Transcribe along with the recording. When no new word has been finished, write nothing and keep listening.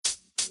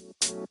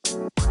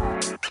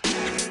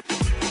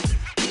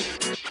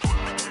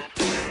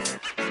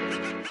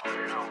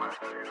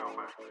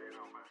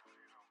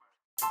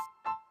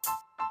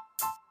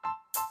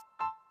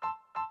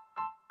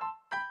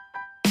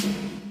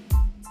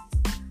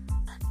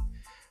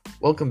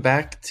Welcome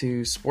back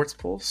to Sports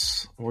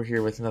Pulse. We're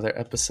here with another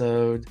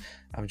episode.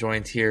 I'm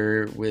joined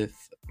here with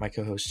my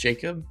co-host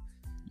Jacob.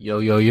 Yo,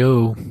 yo,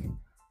 yo.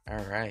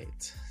 All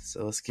right,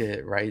 so let's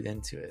get right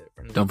into it.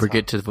 Don't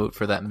forget to vote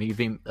for that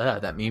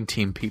meme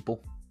team,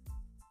 people.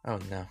 Oh,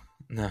 no.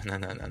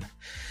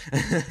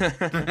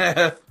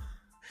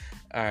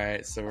 All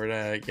right, so we're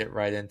going to get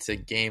right into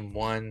game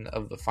one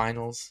of the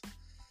finals.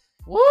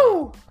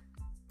 Woo!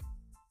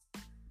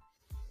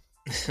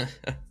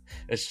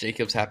 Which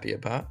Jacob's happy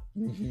about.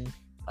 Mm-hmm.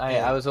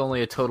 I was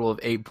only a total of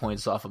 8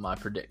 points off of my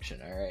prediction,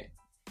 all right?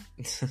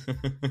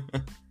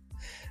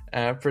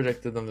 I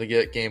predicted them to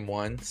get game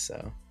one,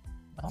 so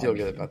I feel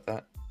good about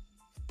that.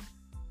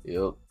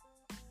 Yep.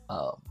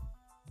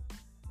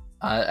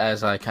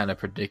 As I kind of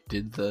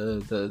predicted,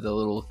 the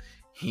little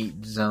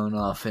heat zone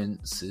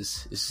offense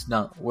is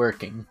not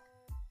working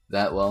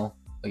that well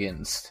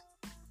against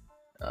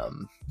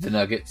the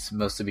Nuggets,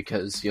 mostly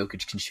because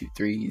Jokic can shoot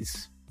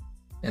threes,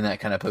 and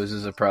that kind of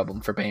poses a problem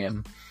for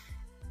Bam.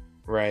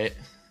 Right.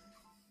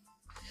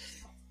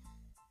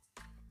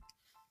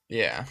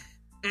 Yeah.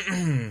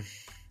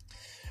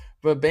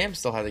 But Bam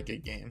still had a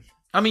good game.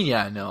 I mean,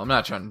 yeah, I know. I'm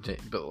not trying to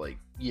but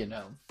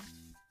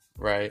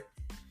Right.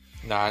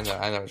 No, I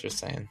know what you're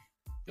saying.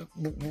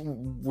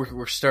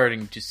 We're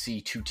starting to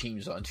see two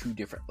teams on two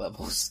different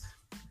levels.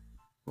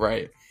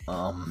 Right.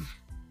 No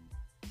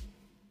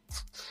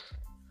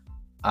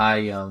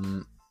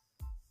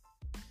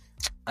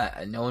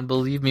one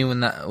believed me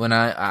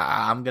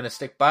I'm gonna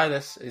stick by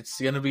this.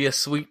 It's gonna be a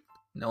sweep.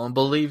 No one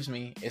believes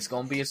me. It's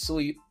gonna be a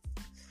sweep.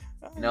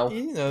 No,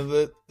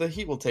 the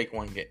Heat will take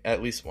one game,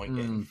 at least one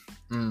game.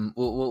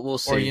 We'll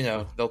see.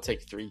 Or they'll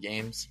take 3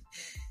 games.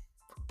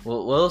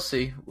 We'll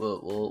see.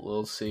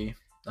 We'll see.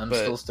 I'm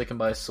still sticking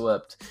by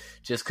swept.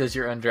 Just because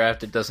you're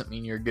undrafted doesn't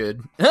mean you're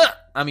good.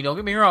 I mean, don't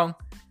get me wrong.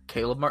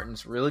 Caleb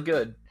Martin's really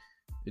good.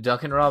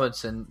 Duncan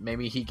Robinson,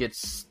 maybe he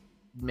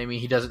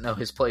doesn't know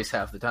his place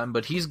half the time,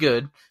 but he's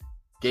good.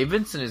 Gabe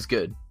Vincent is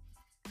good.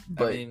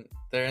 But I mean,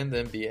 they're in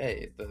the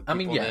NBA. The people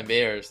in the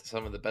NBA are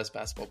some of the best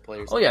basketball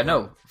players. Oh yeah,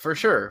 no, for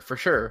sure.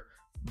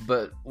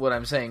 But what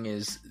I'm saying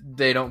is,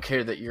 they don't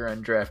care that you're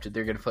undrafted.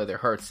 They're going to play their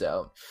hearts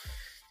out.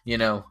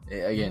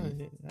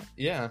 Again.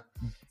 Yeah.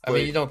 I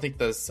mean, you don't think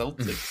the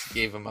Celtics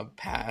gave him a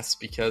pass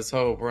because,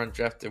 we're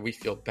undrafted, we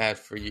feel bad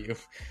for you.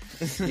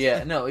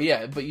 Yeah,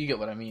 but you get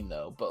what I mean,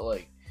 though.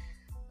 But,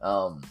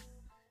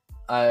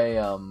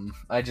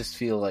 I just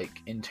feel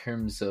like, in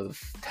terms of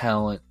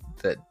talent,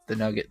 that the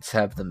Nuggets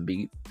have them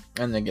beat.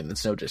 And again,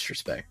 it's no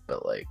disrespect,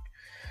 but,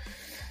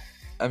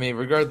 I mean,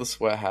 regardless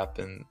of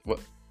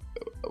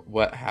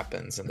what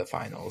happens in the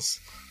finals,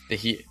 the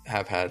Heat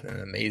have had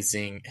an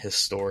amazing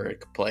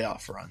historic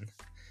playoff run,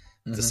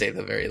 to say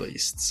the very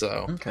least.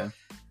 So, okay.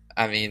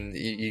 I mean,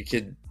 you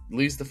could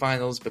lose the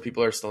finals, but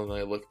people are still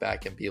going to look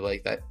back and be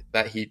like,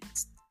 that Heat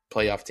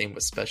playoff team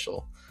was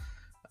special.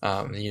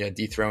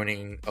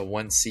 Dethroning a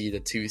 1 seed, a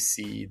 2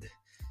 seed,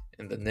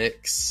 and the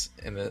Knicks,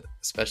 and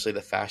especially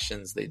the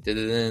fashions they did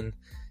it in,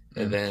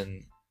 and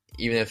then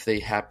even if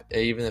they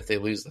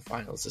lose the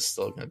finals, it's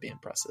still going to be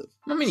impressive.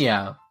 I mean,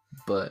 yeah,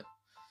 but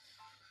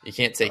you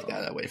can't take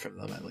that away from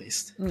them, at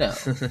least. No.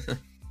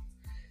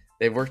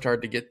 They've worked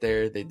hard to get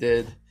there. They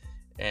did.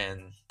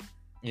 And,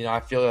 I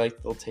feel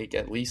like they'll take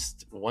at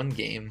least one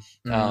game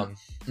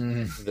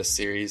this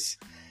series,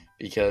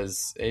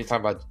 because anytime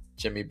about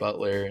Jimmy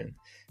Butler and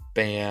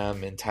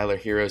Bam and Tyler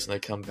Hero's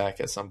going to come back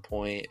at some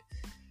point.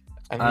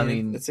 I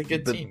mean it's a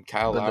good team.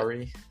 Kyle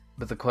Lowry.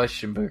 But the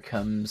question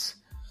becomes,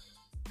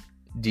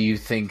 do you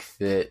think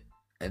that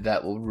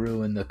will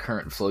ruin the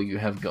current flow you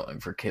have going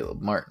for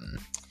Caleb Martin?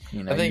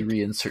 You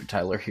reinsert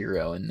Tyler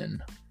Hero and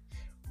then...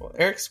 Well,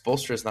 Eric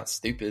Spoelstra is not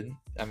stupid.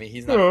 I mean,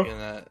 he's not going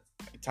to...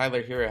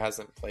 Tyler Hero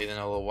hasn't played in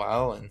a little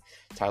while, and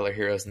Tyler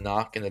Hero is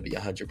not going to be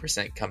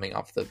 100%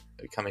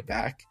 coming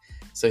back.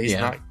 So he's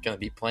not going to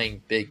be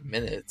playing big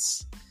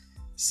minutes.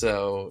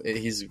 So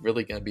he's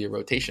really going to be a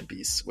rotation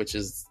piece, which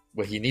is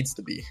what he needs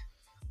to be.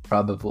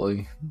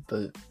 Probably,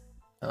 but...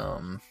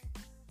 I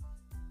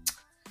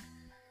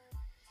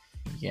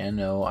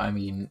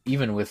mean,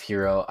 even with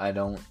Hero,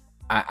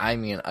 I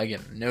mean,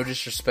 again, no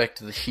disrespect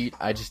to the Heat,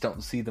 I just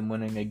don't see them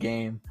winning a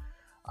game.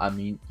 I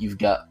mean, you've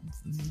got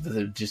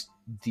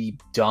the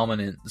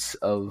dominance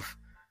of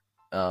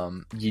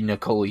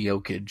Nikola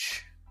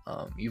Jokic.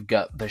 You've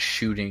got the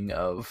shooting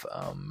of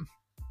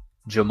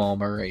Jamal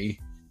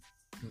Murray.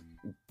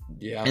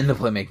 Yeah. And the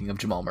playmaking of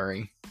Jamal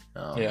Murray.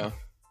 Yeah.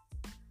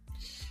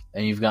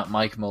 And you've got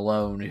Mike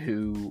Malone,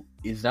 who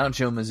is not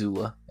Joe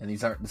Mazzulla, and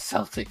these aren't the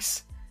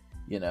Celtics.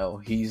 He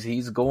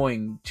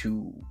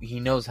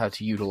knows how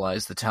to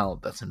utilize the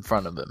talent that's in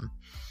front of him.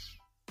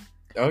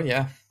 Oh,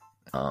 yeah.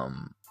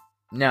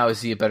 Now,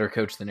 is he a better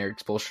coach than Eric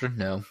Spoelstra?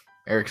 No.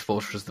 Eric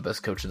Spoelstra is the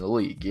best coach in the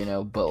league,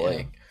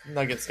 but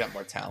Nuggets got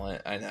more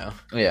talent, I know.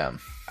 Yeah.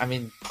 I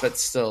mean, but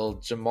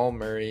still, Jamal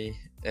Murray,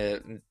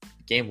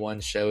 game 1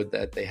 showed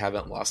that they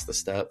haven't lost the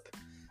step.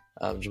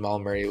 Jamal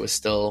Murray was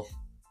still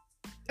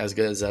as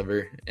good as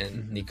ever,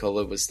 and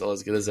Nikola was still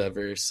as good as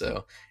ever.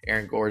 So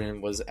Aaron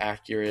Gordon was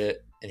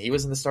accurate, and he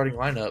was in the starting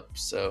lineup.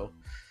 So,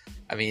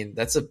 I mean,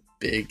 that's a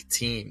big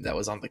team that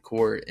was on the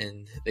court,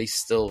 and they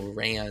still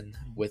ran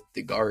with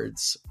the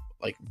guards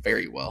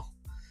very well.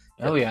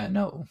 Oh yeah,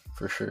 no,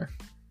 for sure.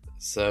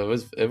 So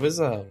it was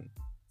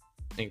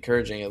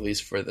encouraging, at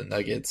least for the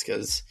Nuggets,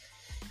 because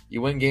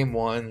you win game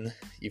 1,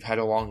 you've had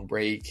a long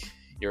break,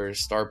 your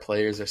star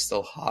players are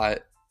still hot.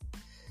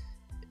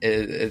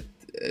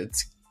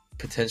 It's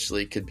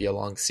potentially could be a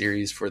long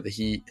series for the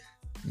Heat.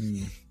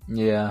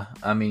 Yeah,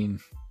 I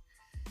mean,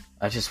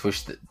 I just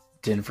wish that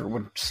Denver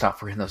would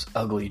stop wearing those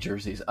ugly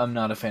jerseys. I'm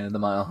not a fan of the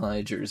Mile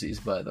High jerseys,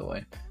 by the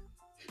way,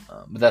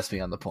 but that's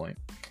beyond the point.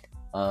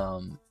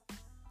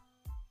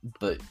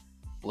 But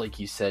like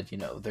you said,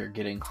 they're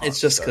getting hot.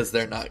 It's just because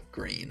they're not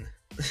green.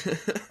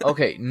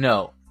 Okay,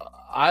 no,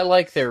 I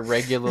like their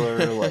regular,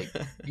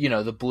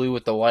 the blue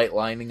with the white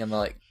lining and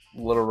the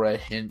little red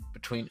hint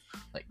between.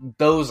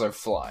 Those are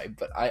fly,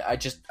 but I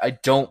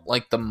don't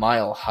like the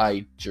Mile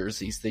High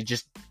jerseys.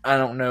 I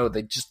don't know,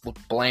 they just look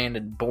bland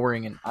and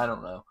boring, and I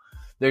don't know.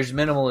 There's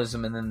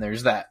minimalism, and then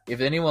there's that.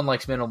 If anyone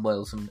likes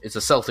minimalism, it's a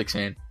Celtics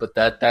fan, but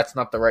that's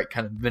not the right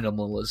kind of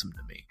minimalism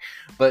to me.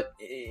 But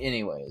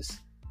anyways,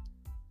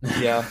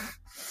 yeah.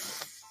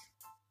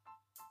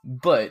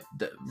 But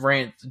the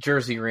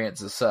jersey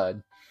rants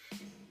aside,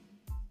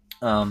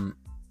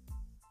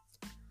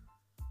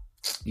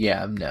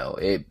 yeah, no,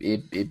 it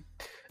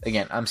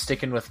again, I'm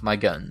sticking with my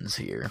guns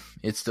here.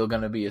 It's still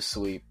gonna be a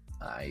sweep.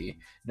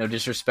 No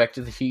disrespect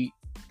to the Heat,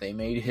 they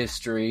made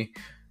history.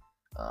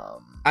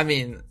 I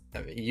mean,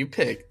 you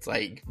picked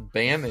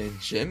Bam and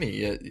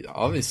Jimmy.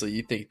 Obviously,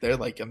 you think they're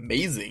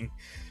amazing,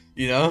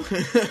 You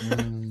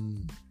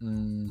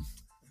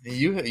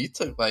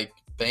took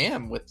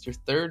Bam with your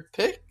 3rd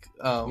pick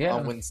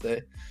on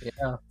Wednesday.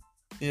 Yeah.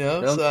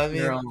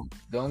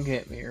 Don't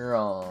get me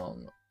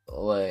wrong.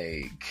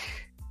 Well,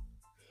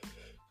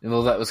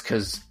 that was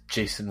because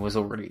Jason was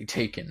already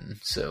taken.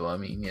 So, I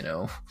mean,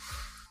 I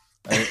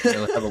didn't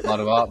really have a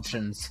lot of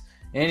options.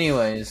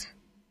 Anyways.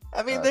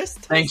 I mean, there's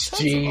thanks,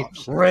 G.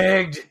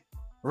 Rigged.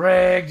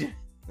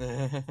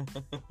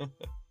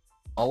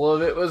 All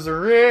of it was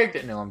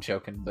rigged. No, I'm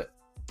joking, but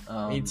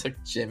he took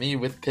Jimmy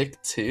with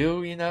pick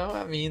 2.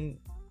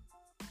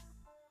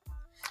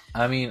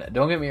 I mean,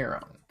 don't get me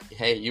wrong.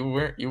 Hey, you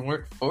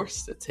weren't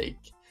forced to take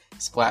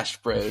Splash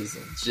Bros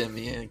and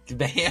Jimmy and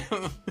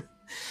Bam.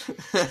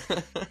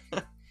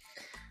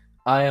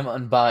 I am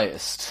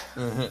unbiased.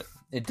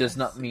 It does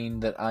not mean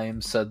that I am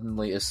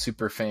suddenly a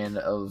super fan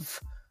of.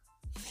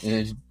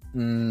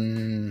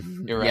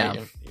 You're right.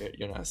 Yeah.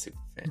 You're not a super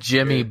fan.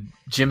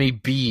 Jimmy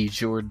B.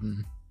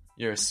 Jordan.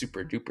 You're a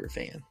super duper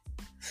fan.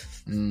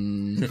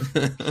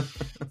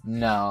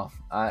 No,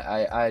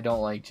 I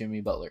don't like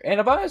Jimmy Butler. And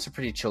Abaya's a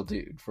pretty chill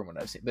dude from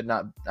what I've seen, but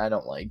I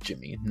don't like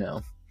Jimmy.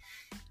 No.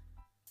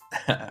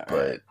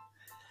 But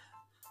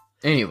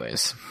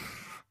anyways,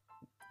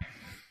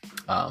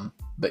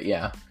 but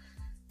yeah,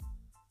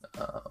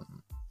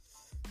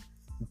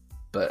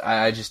 but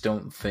I just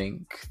don't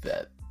think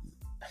that.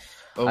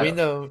 Well, we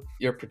know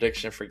your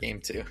prediction for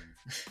game 2.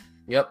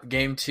 Yep,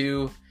 game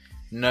 2,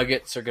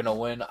 Nuggets are gonna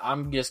win.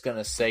 I'm just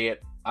gonna say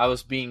it. I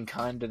was being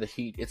kind to the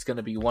Heat. It's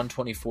gonna be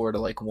 124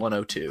 to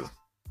 102.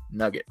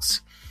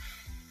 Nuggets.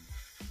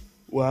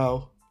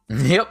 Wow.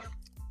 Yep.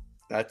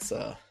 That's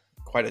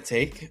quite a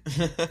take.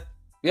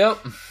 Yep.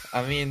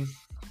 I mean,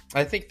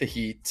 I think the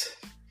Heat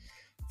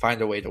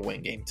find a way to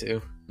win game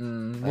 2.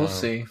 We'll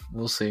see.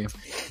 We'll see.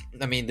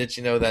 I mean, did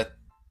you know that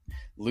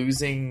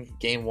losing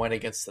game 1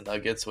 against the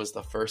Nuggets was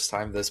the first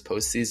time this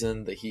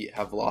postseason the Heat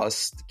have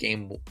lost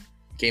game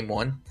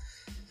 1?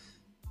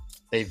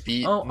 They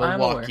beat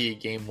Milwaukee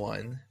game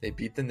 1. They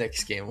beat the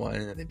Knicks game 1,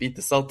 and they beat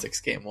the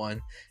Celtics game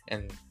 1,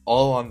 and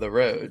all on the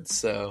road.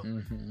 So,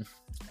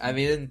 I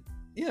mean,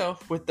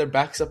 with their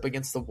backs up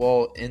against the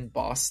wall in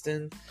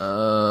Boston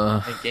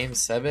in game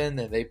 7,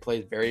 and they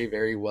played very,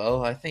 very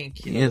well. I think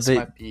this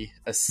might be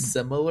a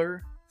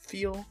similar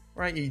feel,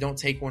 right? You don't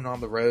take one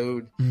on the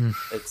road.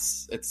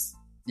 It's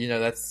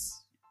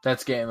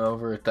that's game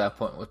over at that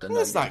point with the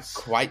Nuggets. It's not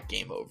quite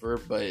game over,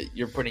 but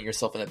you're putting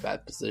yourself in a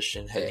bad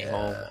position heading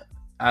home.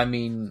 I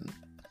mean,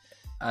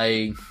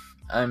 I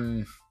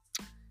don't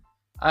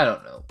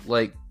know.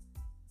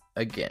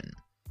 Again,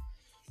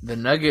 the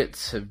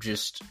Nuggets have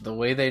the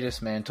way they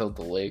dismantled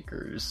the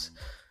Lakers,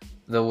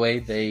 the way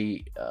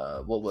they,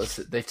 what was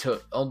it?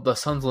 The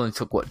Suns only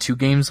took 2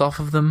 games off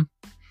of them?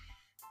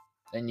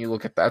 And you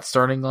look at that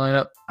starting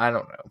lineup, I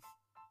don't know.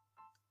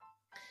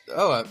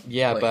 Oh,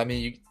 yeah, but I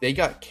mean, they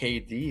got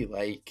KD,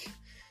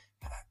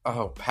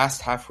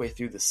 past halfway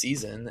through the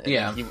season.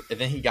 And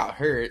then he got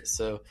hurt,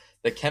 so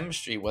the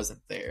chemistry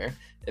wasn't there.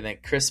 And then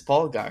Chris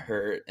Paul got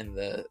hurt in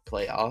the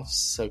playoffs,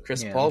 so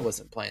Chris Paul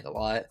wasn't playing a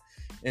lot.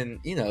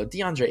 And,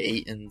 DeAndre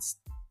Ayton's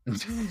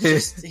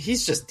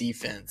he's just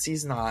defense.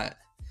 He's not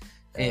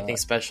anything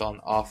special on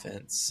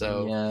offense.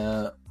 So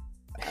yeah,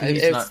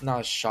 it's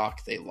not a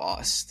shock they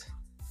lost.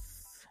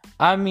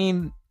 I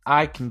mean,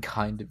 I can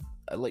kind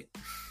of like,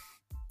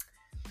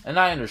 and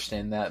I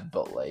understand that,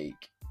 but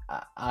like,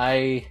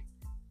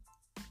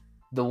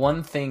 the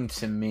one thing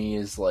to me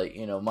is like,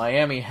 you know,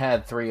 Miami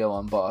had 3-0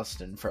 on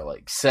Boston for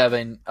like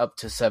 7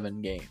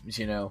 games.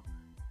 You know,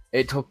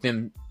 it took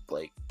them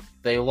like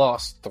they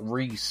lost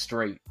 3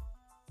 straight,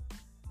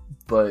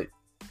 but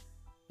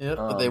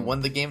but they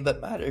won the game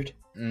that mattered.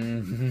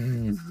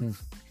 Mm-hmm.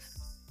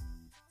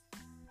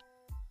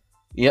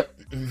 Yep.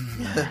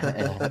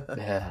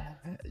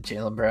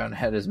 Jaylen Brown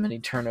had as many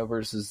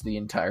turnovers as the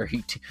entire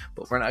Heat team,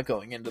 but we're not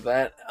going into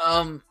that.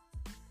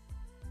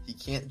 He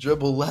can't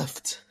dribble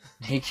left.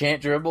 He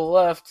can't dribble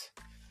left.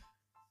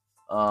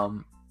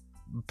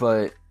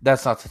 But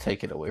that's not to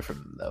take it away from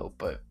him, though.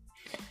 But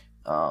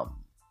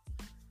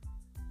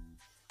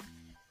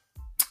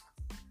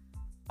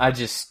I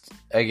just,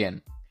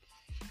 again,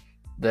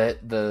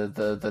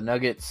 the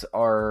Nuggets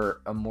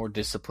are a more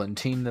disciplined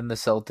team than the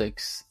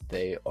Celtics.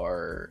 They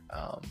are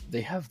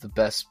they have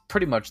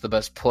pretty much the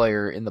best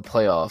player in the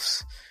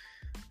playoffs.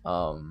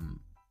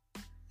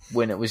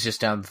 When it was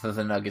just down to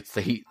the Nuggets,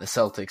 the Heat, and the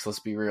Celtics, let's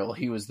be real,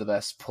 he was the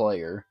best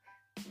player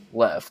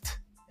left,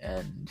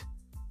 and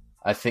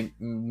I think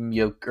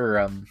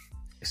Murray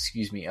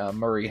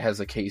has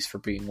a case for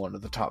being one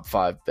of the top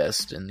 5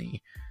 best in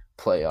the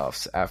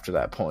playoffs after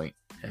that point.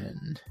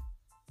 And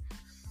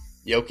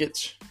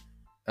Jokic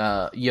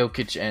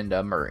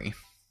and Murray.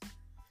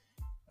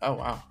 Oh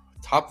wow,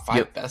 top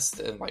 5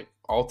 best in like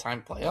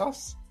all-time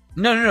playoffs?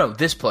 No,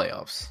 this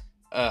playoffs.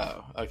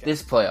 Oh, okay.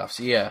 This playoffs,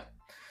 yeah.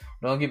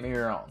 Don't get me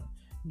wrong.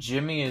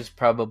 Jimmy is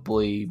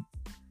probably,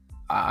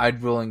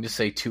 I'd willing to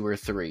say 2 or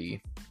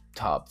 3,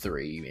 top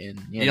 3.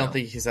 In you don't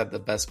think he's had the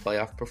best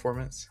playoff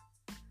performance?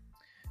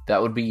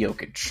 That would be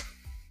Jokic.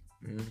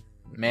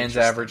 Man's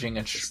averaging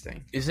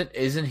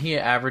isn't he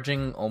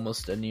averaging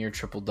almost a near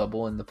triple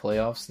double in the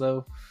playoffs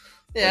though?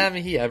 Yeah, I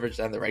mean he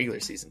averaged on the regular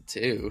season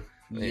too.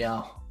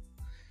 Yeah,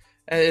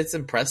 it's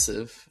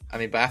impressive. I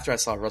mean, but after I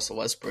saw Russell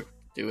Westbrook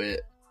do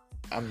it,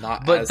 I'm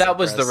not. But that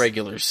was the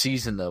regular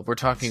season though. We're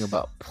talking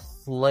about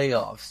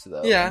playoffs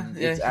though. Yeah,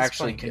 it's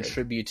actually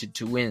contributed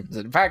to wins.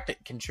 In fact,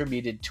 it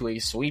contributed to a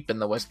sweep in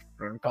the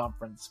Western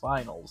Conference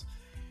Finals.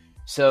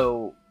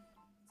 So,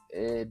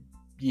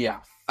 yeah,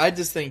 I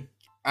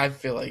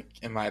feel like,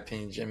 in my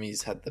opinion,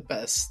 Jimmy's had the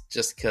best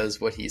just because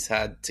what he's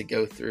had to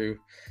go through.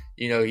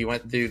 You know, he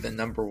went through the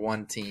number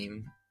 1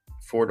 team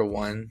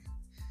 4-1.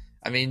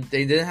 I mean,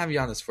 they didn't have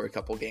Giannis for a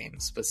couple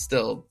games, but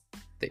still,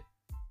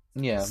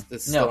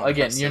 it's no.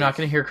 Again, impressive. You're not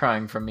going to hear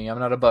crying from me. I'm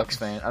not a Bucks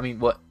fan. I mean,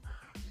 what?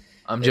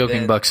 I'm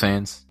joking, Bucks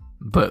fans,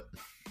 but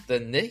the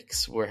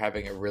Knicks were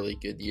having a really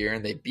good year,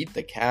 and they beat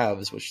the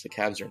Cavs, which the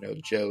Cavs are no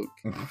joke.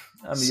 I mean,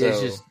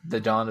 it's just the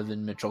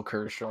Donovan Mitchell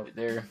curse right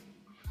there.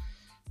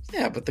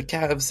 Yeah, but the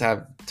Cavs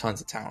have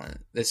tons of talent.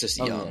 It's just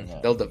young. Yeah.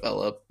 They'll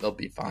develop. They'll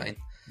be fine.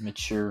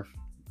 Mature.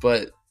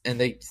 And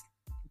they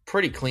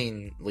pretty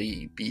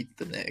cleanly beat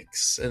the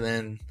Knicks. And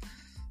then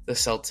the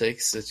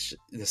Celtics, is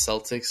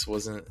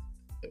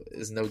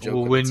no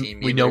joke. Of a team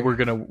we know we're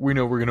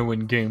gonna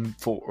win game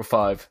 4 or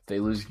 5. They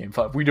lose game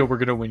 5. We know we're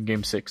gonna win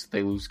game 6.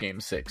 They lose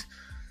game 6.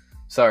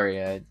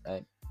 Sorry,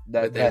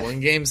 they won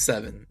game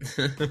 7.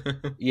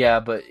 Yeah,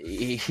 but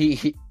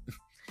he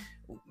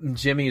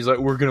Jimmy's like,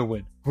 we're gonna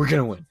win,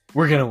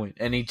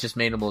 and he just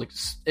made him look.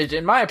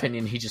 In my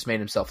opinion, he just made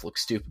himself look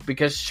stupid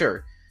because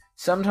sure,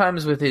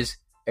 sometimes with his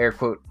air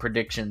quote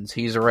predictions,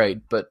 he's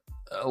right, but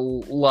a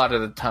lot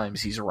of the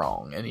times he's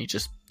wrong, and he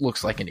just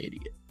looks like an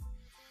idiot.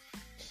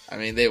 I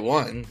mean, they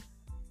won.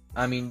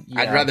 I mean, yeah.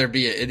 I'd rather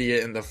be an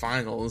idiot in the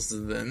finals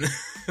than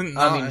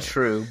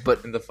true,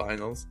 but in the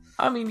finals.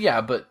 I mean,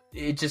 yeah, but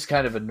it just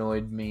kind of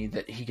annoyed me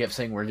that he kept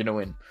saying, we're gonna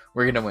win.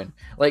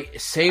 Like,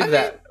 save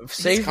that.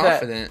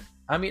 Confident.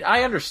 I mean,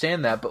 I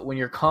understand that, but when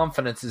your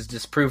confidence is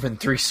disproven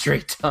 2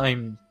 straight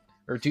times.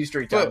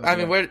 But, I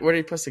mean, where are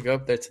you supposed to go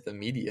up there to the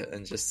media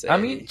and just say? I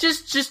mean,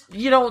 just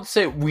you don't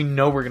say we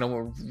know we're gonna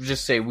win.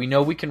 Just say we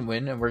know we can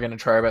win and we're gonna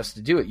try our best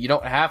to do it. You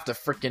don't have to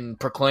freaking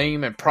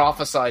proclaim and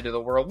prophesy to the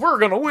world we're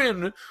gonna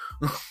win.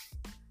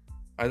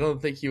 I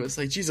don't think he was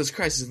like, Jesus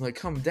Christ is going to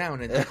come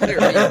down and declare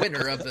me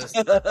winner of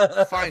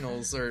the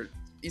finals or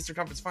Eastern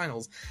Conference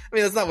Finals. I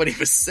mean, that's not what he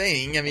was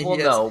saying. I mean,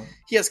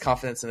 he has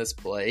confidence in his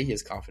play. He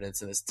has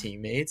confidence in his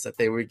teammates that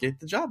they would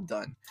get the job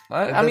done.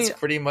 That's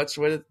pretty much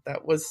what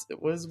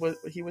what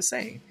he was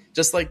saying.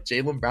 Just like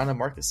Jaylen Brown and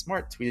Marcus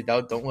Smart tweeted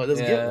out, "Don't let us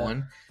get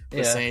one."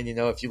 But saying,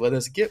 if you let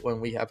us get one,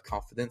 we have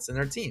confidence in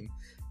our team.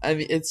 I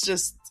mean, it's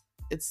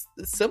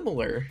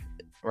similar,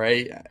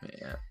 right?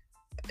 Yeah.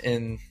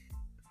 And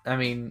I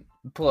mean,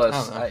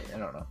 plus I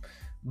don't know,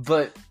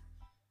 but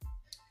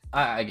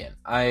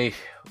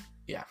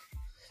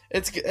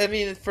it's. I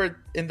mean,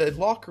 in the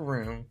locker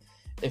room,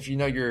 if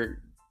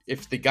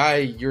the guy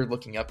you're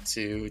looking up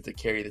to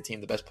carry the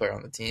team, the best player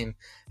on the team,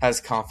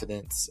 has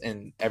confidence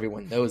and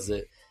everyone knows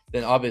it,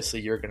 then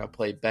obviously you're going to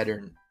play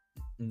better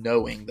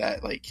knowing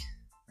that, like,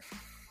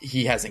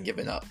 he hasn't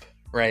given up,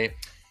 right?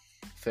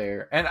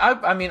 Fair. And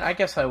I mean, I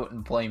guess I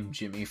wouldn't blame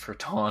Jimmy for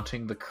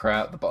taunting the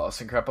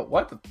Boston crowd, but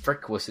why the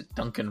frick was it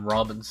Duncan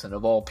Robinson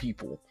of all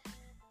people?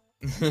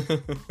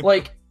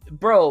 Like,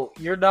 bro,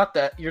 you're not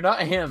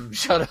him.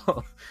 Shut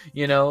up.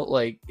 You know,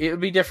 like, it would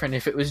be different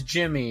if it was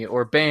Jimmy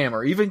or Bam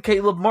or even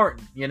Caleb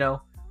Martin, you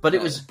know? But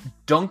it was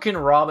Duncan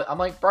Robinson. I'm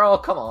like, bro,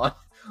 come on.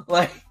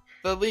 Like,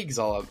 the league's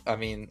all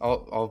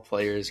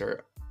players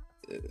are,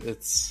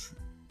 it's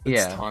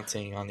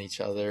taunting on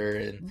each other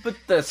and but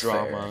that's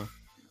drama.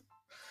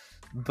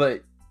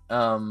 Fair.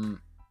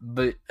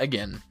 But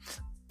again,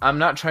 I'm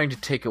not trying to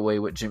take away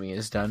what Jimmy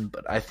has done,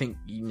 but I think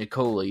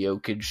Nikola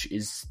Jokic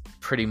is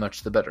pretty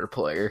much the better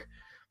player.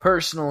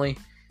 Personally,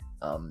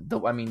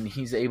 though, I mean,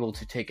 he's able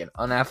to take an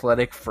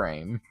unathletic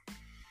frame.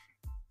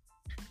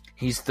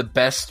 He's the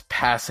best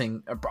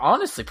passing,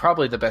 honestly,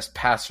 probably the best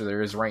passer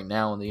there is right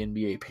now in the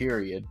NBA,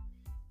 period.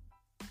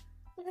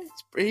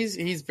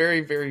 He's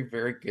very, very,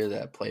 very good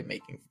at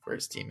playmaking for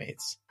his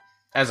teammates.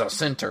 As a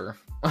center.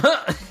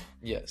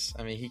 Yes.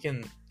 I mean, he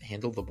can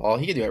handle the ball.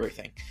 He can do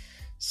everything.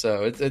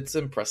 So it's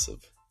impressive.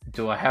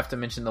 Do I have to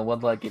mention the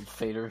one-legged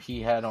fader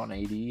he had on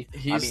AD?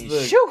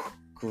 He's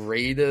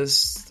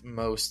greatest,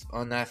 most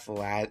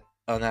unathletic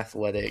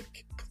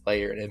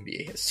player in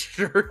NBA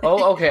history.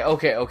 Oh,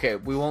 okay.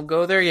 We won't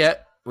go there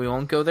yet.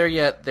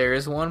 There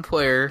is one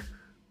player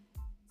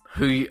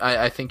who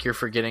I think you're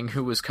forgetting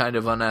who was kind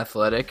of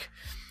unathletic.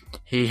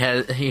 He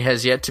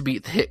has yet to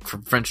beat the hit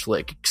from French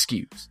Lick.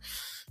 Excuse.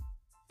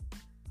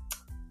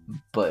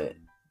 But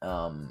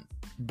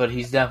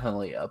he's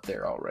definitely up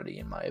there already,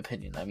 in my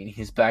opinion. I mean,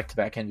 he's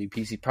back-to-back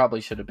MVPs. He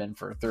probably should have been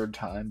for a third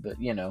time, but,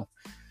 you know,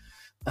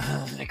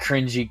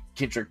 cringy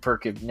Kendrick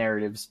Perkins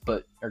narratives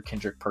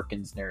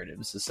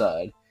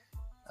aside.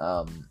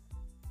 Now,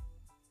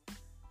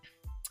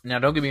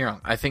 don't get me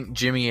wrong. I think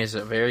Jimmy is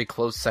a very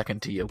close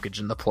second to Jokic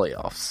in the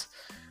playoffs,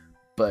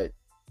 but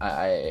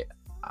I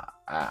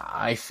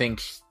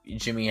think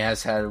Jimmy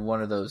has had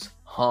one of those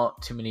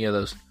too many of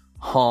those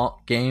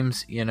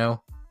games, you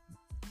know.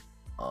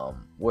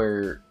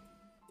 Where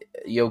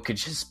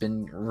Jokic has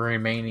been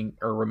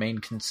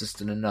remained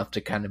consistent enough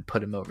to kind of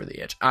put him over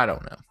the edge. I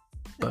don't know,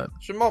 but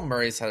Jamal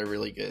Murray's had a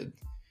really good,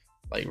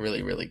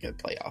 really, really good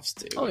playoffs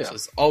too. Oh, which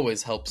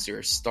always helps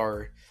your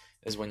star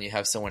is when you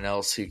have someone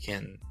else who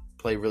can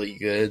play really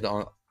good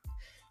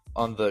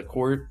on the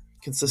court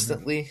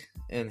consistently,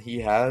 and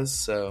he has.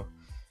 So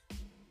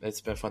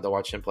it's been fun to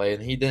watch him play,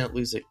 and he didn't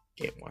lose a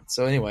game one.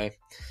 So anyway,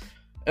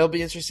 it'll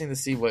be interesting to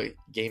see what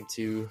game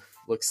 2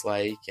 looks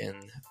like,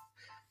 and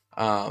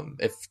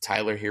if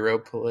Tyler Hero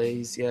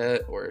plays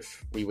yet, or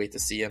if we wait to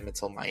see him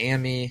until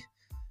Miami.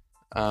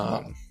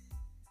 But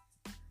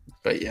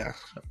yeah.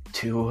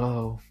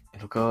 2-0.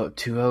 It'll go up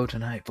 2-0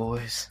 tonight,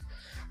 boys.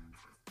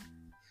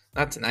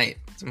 Not tonight.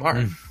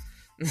 Tomorrow.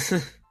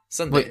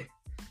 Sunday. Wait.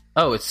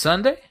 Oh, it's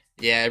Sunday?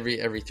 Yeah,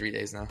 every 3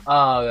 days now.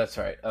 Oh, that's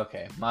right.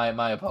 Okay.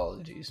 My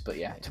apologies. But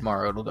yeah,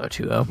 tomorrow it'll go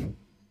 2-0.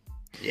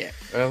 Yeah.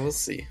 Well, we'll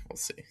see.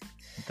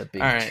 The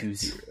big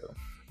 2-0.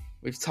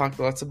 We've talked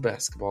lots of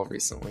basketball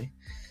recently.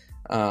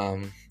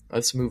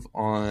 Let's move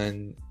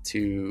on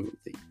to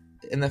the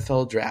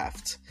NFL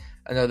draft.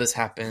 I know this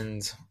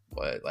happened,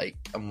 like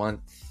a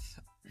month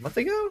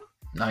ago?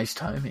 Nice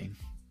timing.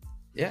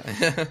 Yeah.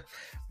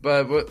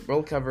 But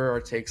we'll cover our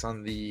takes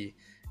on the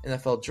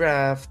NFL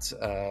draft,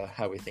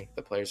 how we think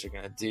the players are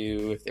going to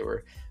do, if they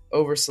were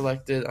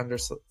over-selected,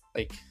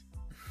 that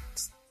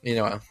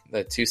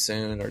too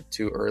soon or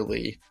too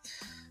early.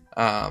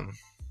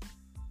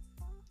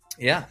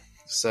 Yeah.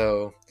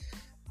 So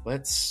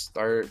let's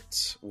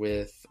start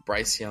with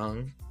Bryce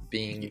Young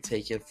being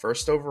taken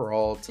first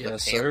overall to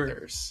the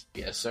Panthers.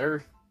 Yes,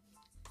 sir.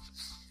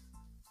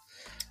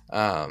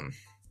 That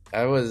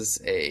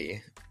was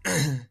a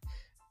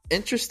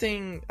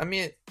interesting. I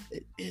mean,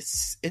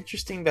 it's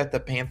interesting that the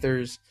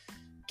Panthers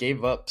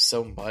gave up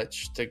so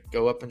much to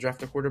go up and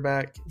draft a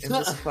quarterback in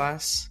this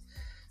class.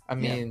 I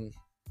mean,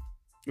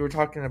 we were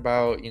talking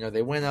about,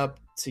 they went up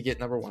to get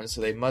number 1, so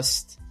they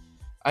must.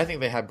 I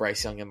think they had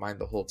Bryce Young in mind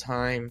the whole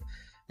time.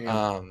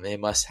 Yeah. They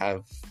must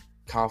have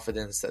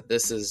confidence that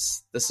this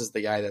is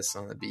the guy that's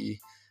going to be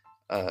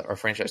our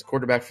franchise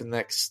quarterback for the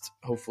next,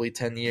 hopefully,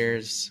 10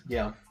 years.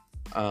 Yeah.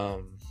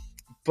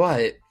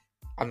 But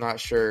I'm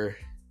not sure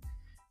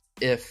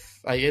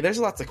if there's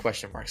lots of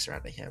question marks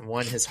surrounding him.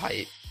 One, his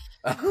height.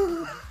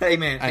 Hey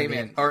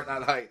man, heart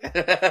not height.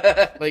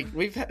 Like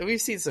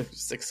we've seen some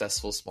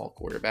successful small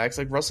quarterbacks.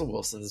 Like Russell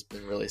Wilson's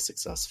been really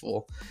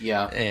successful.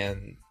 Yeah,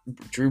 and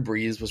Drew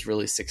Brees was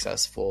really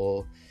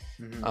successful.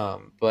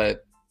 Mm-hmm.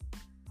 But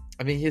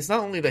I mean, it's not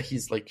only that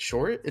he's like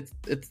short;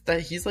 it's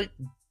that he's like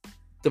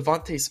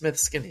Devontae Smith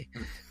skinny.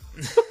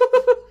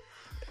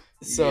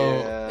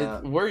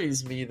 So it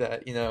worries me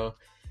that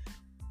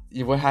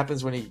what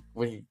happens when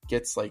he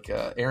gets like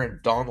Aaron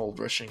Donald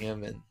rushing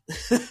him and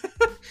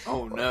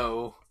oh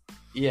no,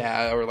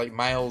 yeah, or like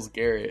Myles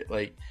Garrett.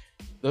 Like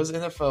those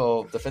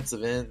NFL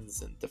defensive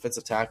ends and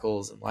defensive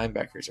tackles and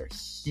linebackers are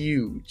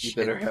huge. You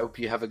better hope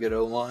you have a good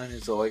O-line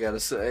is all I gotta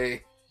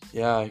say.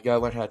 Yeah, you gotta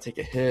learn how to take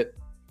a hit.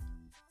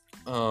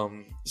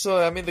 So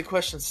I mean, the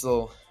question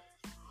still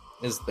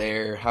is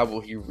there. How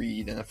will he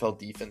read NFL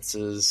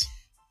defenses?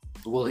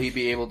 Will he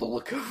be able to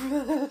look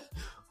over that?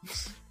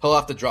 He'll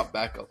have to drop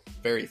back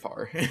very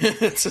far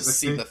to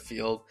see the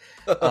field.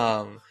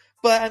 But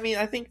I mean,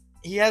 I think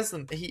he has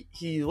them.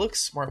 He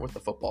looks smart with the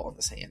football in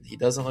his hand. He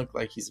doesn't look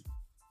like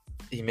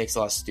he makes a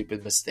lot of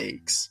stupid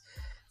mistakes.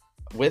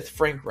 With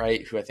Frank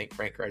Reich, who I think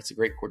Frank Reich's a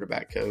great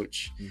quarterback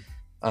coach,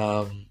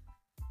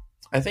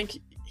 I think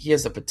he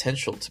has the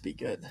potential to be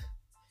good.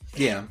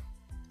 Yeah.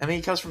 I mean,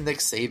 he comes from Nick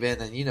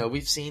Saban, and,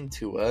 we've seen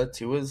Tua.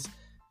 Tua's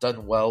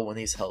done well when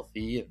he's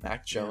healthy, and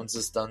Mac Jones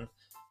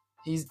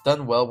he's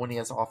done well when he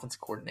has an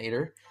offensive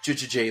coordinator.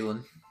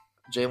 Jalen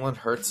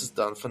Hurts has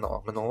done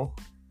phenomenal.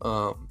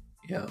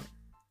 Yeah.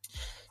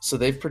 So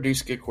they've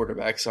produced good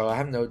quarterbacks, so I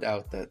have no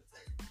doubt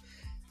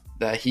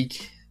that he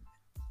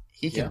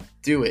can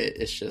do it.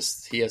 It's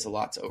just he has a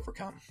lot to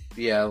overcome.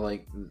 Yeah,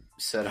 like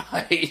said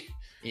I.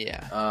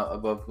 Yeah.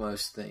 Above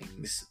most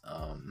things.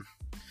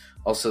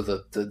 Also,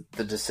 the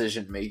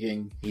decision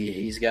making,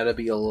 he's got to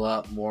be a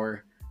lot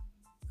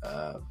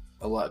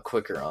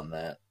quicker on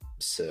that.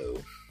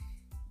 So,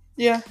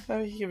 yeah, I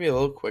mean, he can be a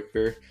little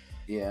quicker.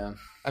 Yeah,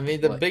 I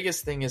mean, the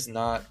biggest thing is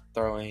not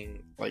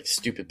throwing like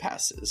stupid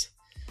passes.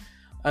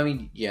 I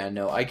mean, yeah,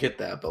 no, I get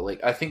that,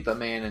 but I think the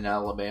man in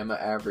Alabama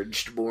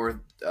averaged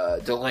more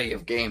delay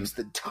of games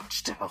than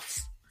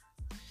touchdowns.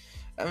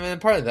 I mean,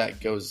 part of that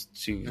goes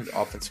to the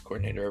offensive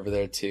coordinator over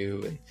there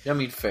too, and I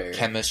mean, fair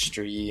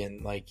chemistry,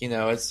 and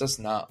it's just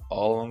not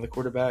all on the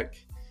quarterback.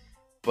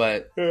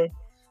 But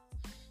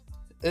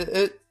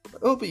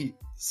it'll be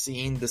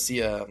seen to see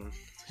him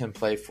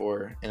play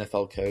for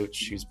NFL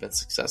coach who's been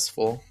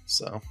successful.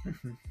 So,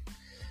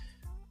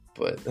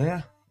 but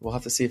yeah, we'll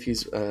have to see if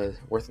he's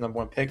worth the number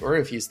one pick or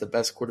if he's the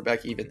best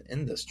quarterback even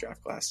in this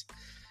draft class.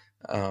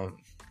 I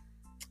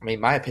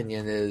mean, my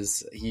opinion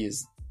is he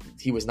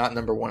was not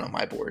number one on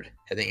my board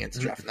heading into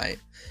draft night.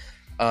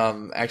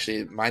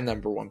 Actually, my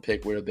number one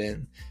pick would have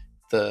been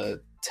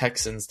the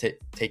Texans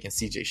taking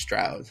C.J.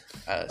 Stroud.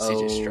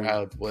 C.J.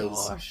 Stroud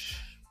was,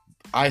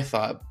 I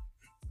thought,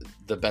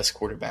 the best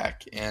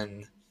quarterback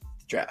in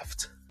the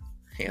draft,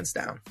 hands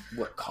down.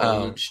 What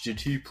college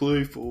did he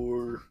play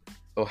for?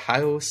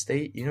 Ohio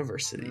State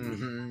University.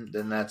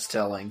 Then that's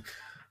telling.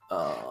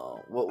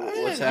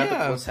 What's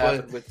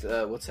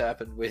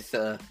happened with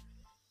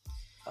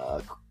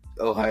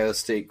Ohio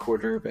State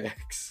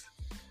quarterbacks?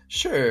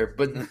 Sure,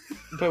 but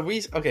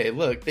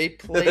look, they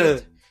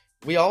played.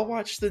 We all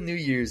watched the New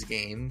Year's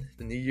game,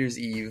 the New Year's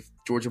Eve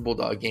Georgia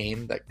Bulldog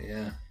game.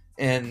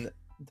 And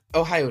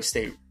Ohio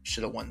State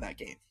should have won that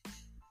game.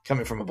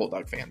 Coming from a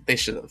Bulldog fan, they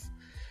should have.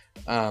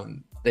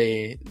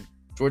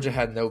 Georgia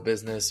had no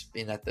business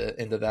being at the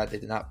end of that. They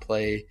did not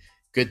play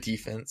good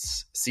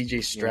defense.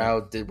 C.J.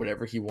 Stroud did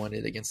whatever he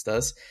wanted against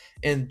us,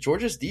 and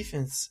Georgia's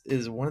defense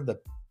is one of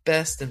the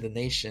best in the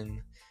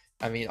nation.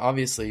 I mean,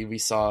 obviously, we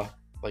saw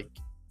the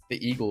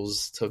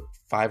Eagles took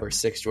 5 or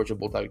 6 Georgia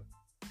Bulldog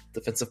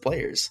defensive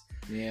players.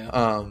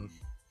 Yeah.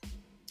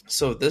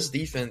 So this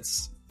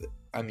defense,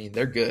 I mean,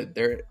 they're good.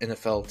 They're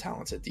NFL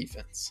talented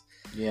defense.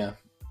 Yeah.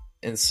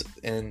 And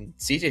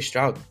C.J.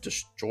 Stroud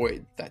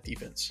destroyed that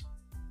defense.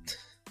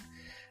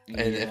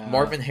 And if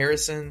Marvin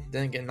Harrison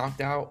didn't get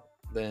knocked out,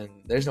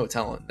 then there's no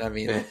telling. I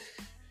mean,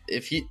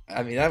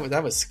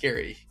 that was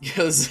scary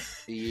because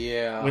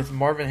with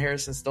Marvin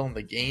Harrison still in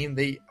the game,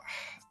 we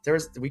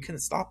couldn't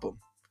stop him.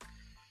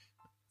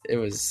 It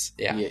was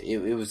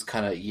it was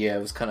kind of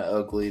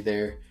ugly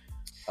there.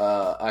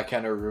 I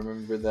kind of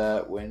remember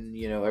that when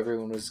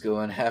everyone was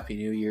going Happy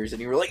New Year's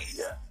and you were like,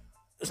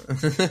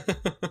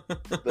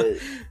 but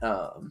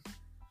I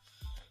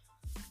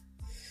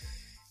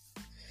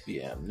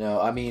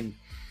mean,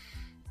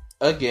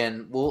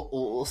 again,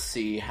 we'll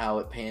see how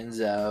it pans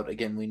out.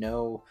 Again, we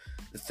know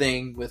the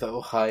thing with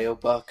Ohio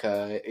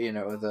Buckeye,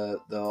 the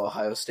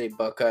Ohio State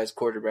Buckeyes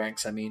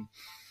quarterbacks. I mean,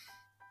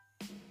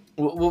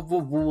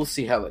 we'll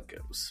see how it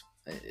goes.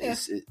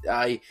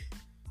 I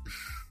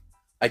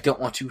don't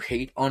want to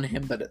hate on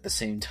him, but at the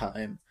same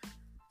time,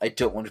 I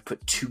don't want to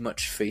put too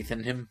much faith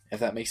in him, if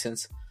that makes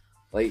sense.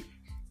 I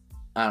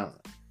don't know.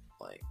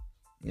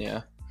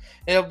 Yeah.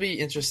 It'll be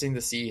interesting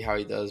to see how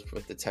he does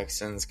with the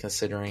Texans,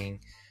 considering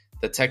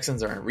the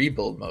Texans are in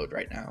rebuild mode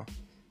right now.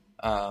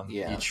 I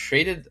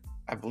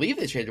believe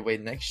they traded away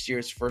next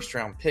year's first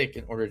round pick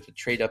in order to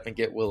trade up and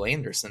get Will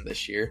Anderson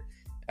this year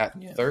at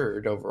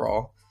 3rd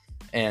overall.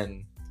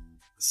 And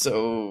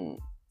so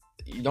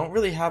you don't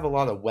really have a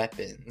lot of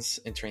weapons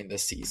entering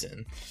this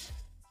season.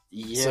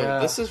 Yeah. So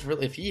this is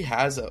really, if he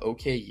has an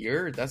okay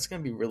year, that's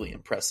going to be really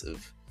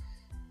impressive.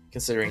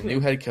 Considering new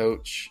head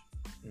coach,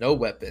 no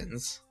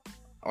weapons,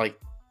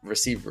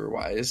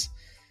 receiver-wise.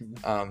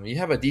 You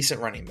have a decent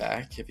running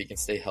back if he can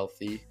stay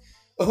healthy.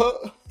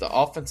 The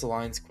offensive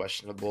line's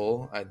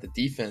questionable. The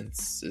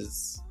defense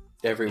is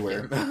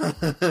everywhere.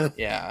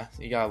 Yeah,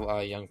 you got a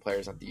lot of young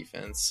players on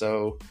defense.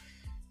 So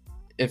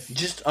if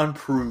just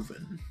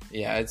unproven.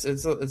 Yeah,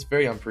 it's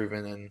very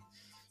unproven and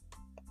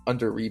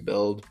under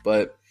rebuild.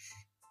 But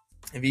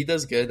if he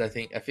does good, I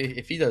think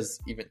if he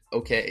does even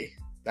okay,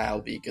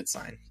 that'll be a good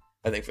sign,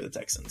 I think, for the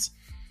Texans.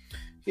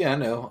 Yeah, I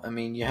know. I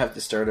mean, you have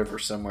to start over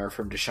somewhere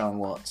from Deshaun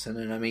Watson,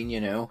 and I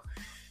mean,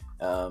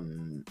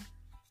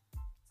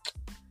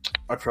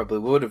 I probably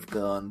would have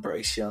gone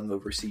Bryce Young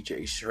over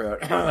CJ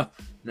Stroud.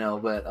 No,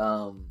 but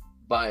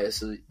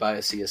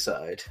biasy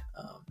aside,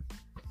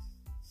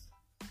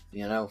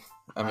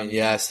 I mean,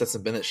 yeah,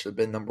 Stetson Bennett should have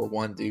been number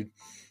one, dude.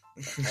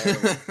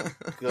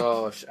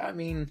 Gosh, I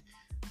mean,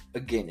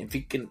 again,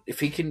 if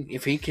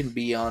he can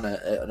be on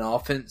an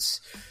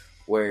offense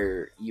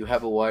where you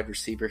have a wide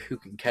receiver who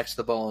can catch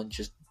the ball and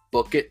just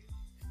book it,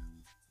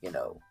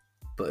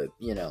 but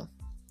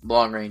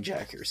long range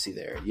accuracy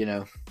there,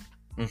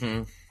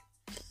 Mm-hmm.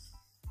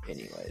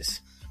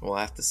 Anyways, we'll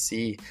have to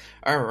see.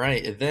 All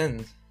right, and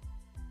then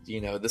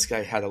this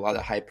guy had a lot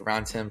of hype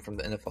around him from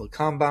the NFL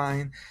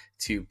Combine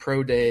to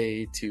Pro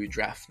Day to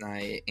Draft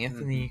Night.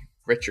 Anthony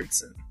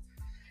Richardson,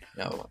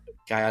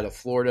 guy out of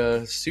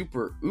Florida,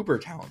 super uber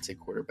talented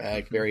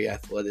quarterback, very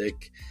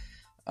athletic.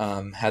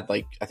 Had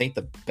I think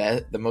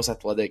the most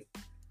athletic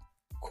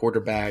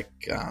quarterback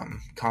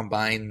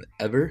combine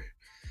ever,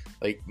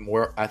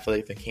 more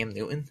athletic than Cam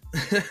Newton.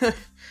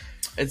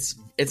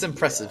 It's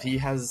impressive. Yeah. He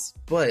has,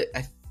 but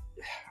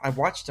I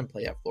watched him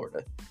play at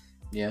Florida.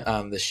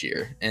 Yeah. This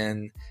year,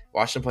 and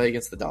watched him play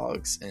against the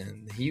Dogs,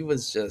 and he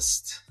was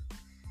just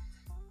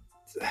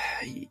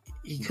he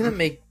couldn't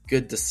make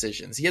good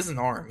decisions. He has an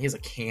arm. He has a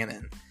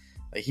cannon.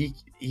 He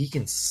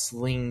can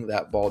sling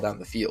that ball down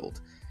the field.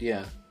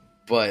 Yeah.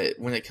 But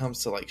when it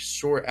comes to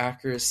short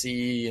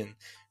accuracy and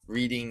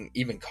reading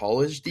even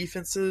college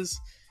defenses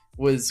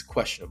was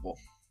questionable.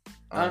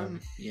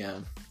 Yeah.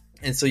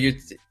 And so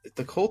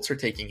the Colts are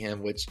taking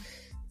him, which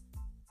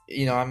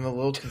I'm a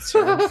little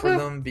concerned for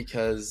them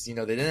because they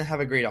didn't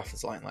have a great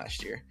offensive line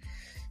last year.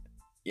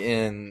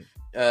 And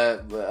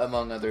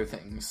among other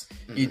things,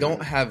 you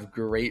don't have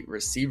great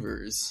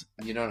receivers.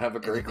 You don't have a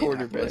great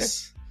quarterback.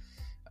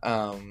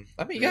 I mean,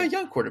 you got a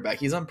young quarterback.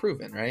 He's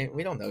unproven, right?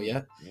 We don't know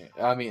yet. Yeah.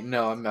 I mean,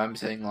 no, I'm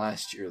saying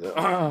last year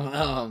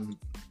though.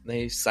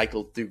 They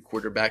cycled through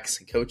quarterbacks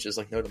and coaches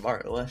like no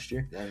tomorrow last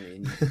year. I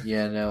mean,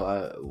 yeah,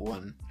 no,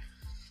 one,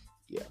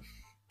 yeah,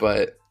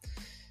 but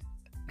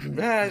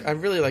I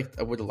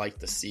would like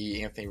to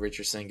see Anthony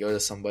Richardson go to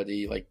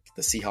somebody like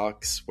the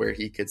Seahawks where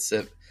he could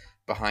sit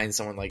behind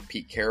someone like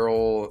Pete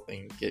Carroll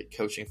and get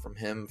coaching from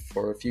him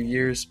for a few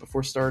years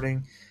before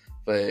starting.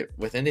 But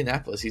with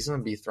Indianapolis, he's going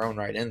to be thrown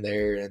right in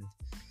there. And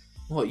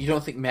well, you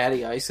don't think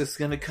Matty Ice is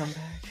going to come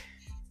back?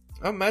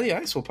 Oh, Matty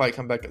Ice will probably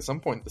come back at some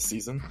point this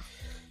season.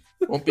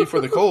 Won't be for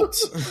the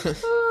Colts.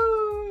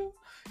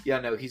 Yeah,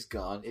 no, he's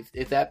gone.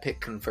 If that pick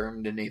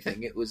confirmed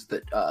anything, it was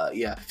that.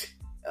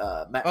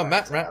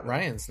 Matt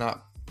Ryan's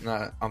not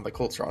on the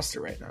Colts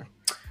roster right now.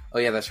 Oh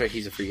yeah, that's right.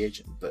 He's a free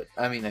agent. But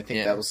I mean, I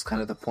think that was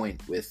kind of the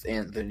point with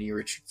Anthony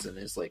Richardson.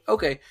 Is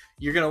okay,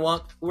 you're gonna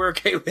walk. We're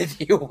okay with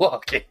you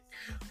walking.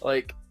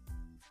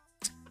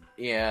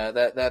 Yeah,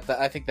 that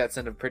I think that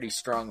sent a pretty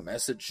strong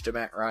message to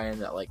Matt Ryan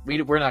that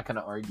we're not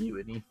gonna argue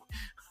any.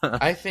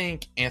 I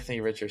think Anthony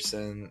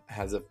Richardson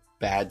has a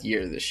bad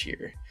year this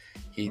year.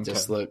 He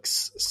just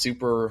looks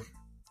super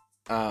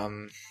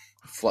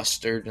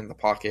flustered in the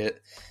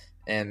pocket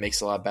and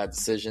makes a lot of bad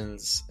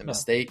decisions and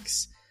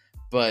mistakes.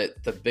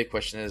 But the big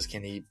question is,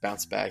 can he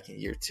bounce back in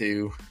year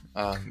two?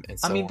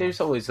 There's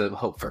always a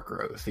hope for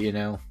growth,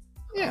 Yeah,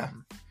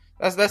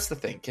 that's the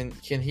thing.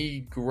 Can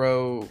he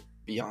grow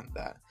beyond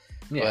that?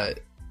 Yeah. But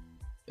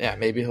yeah,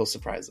 maybe he'll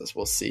surprise us.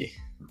 We'll see.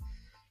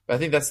 But I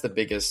think that's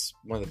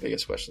one of the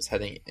biggest questions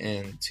heading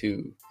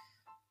into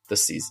the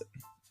season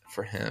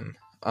for him.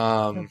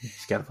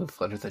 He's got to play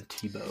better than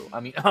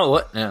Tebow.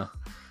 What now?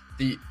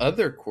 The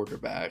other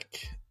quarterback,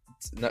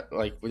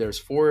 there's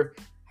 4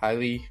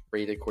 highly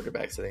rated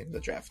quarterbacks at the end of the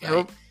draft night.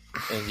 Yep.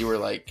 And you were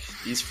like,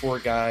 these 4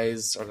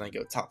 guys are going to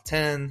go top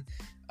 10.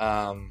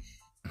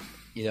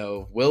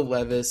 Will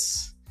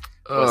Levis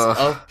was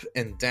up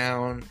and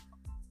down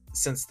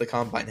since the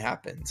combine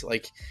happened.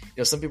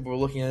 Some people were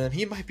looking at him,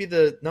 he might be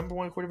the number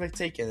 1 quarterback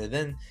taken. And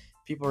then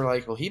people are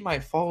like, well, he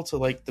might fall to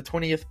the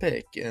 20th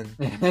pick. And,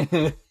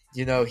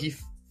 he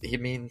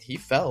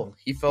fell.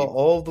 He fell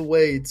all the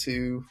way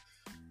to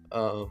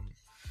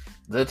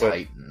the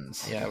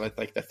Titans. Yeah, with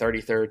the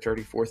 33rd,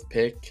 34th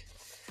pick.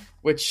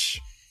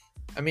 Which,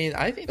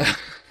 I think,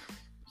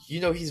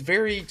 he's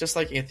very, just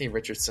like Anthony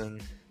Richardson,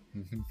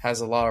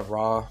 has a lot of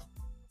raw,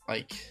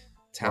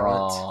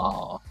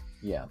 talent.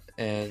 Yeah.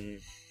 And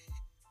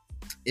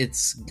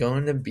it's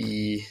going to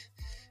be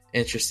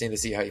interesting to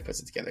see how he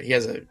puts it together. He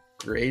has a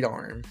great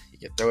arm. He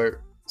can throw it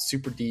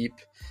super deep.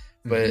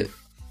 But,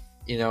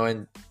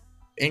 in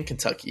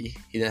Kentucky,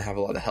 he didn't have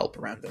a lot of help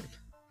around him.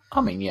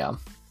 Yeah.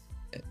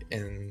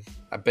 And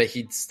I bet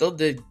he still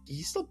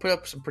put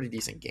up some pretty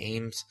decent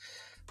games.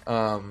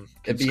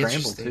 It'd be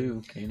interesting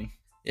too, can he?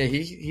 Yeah,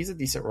 he's a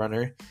decent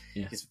runner.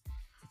 Yeah. He's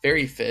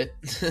very fit.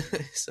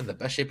 He's in the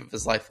best shape of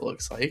his life, it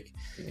looks like.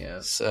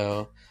 Yeah.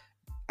 So,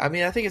 I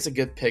think it's a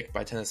good pick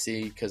by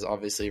Tennessee because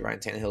obviously Ryan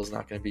Tannehill is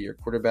not going to be your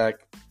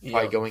quarterback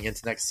probably going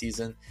into next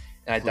season.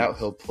 And I doubt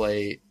he'll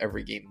play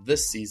every game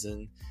this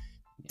season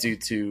due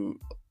to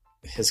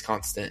his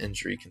constant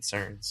injury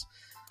concerns.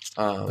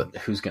 But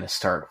who's going to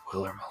start,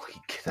 Will or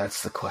Malik?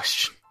 That's the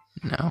question.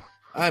 No,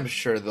 I'm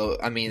sure though.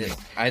 I mean,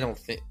 I don't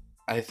think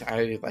I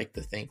like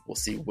to think we'll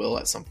see Will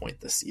at some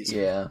point this season.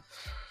 Yeah,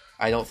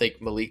 I don't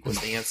think Malik was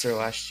the answer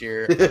last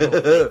year. I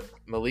don't think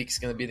Malik's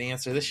going to be the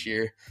answer this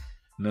year.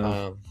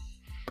 no.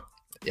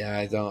 Yeah,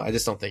 I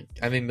just don't think.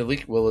 I mean,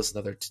 Malik Will is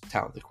another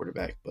talented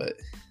quarterback, but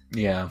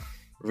Yeah,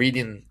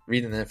 reading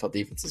the NFL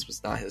defenses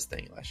was not his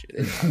thing last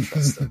year. They did not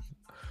trust him.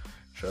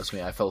 Trust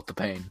me, I felt the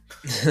pain.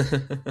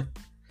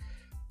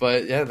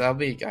 But yeah, that'll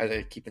be a guy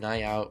to keep an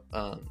eye out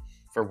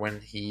for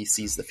when he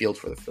sees the field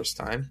for the first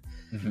time.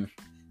 Mm-hmm.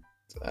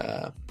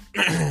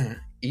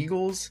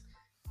 Eagles,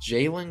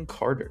 Jalen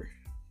Carter,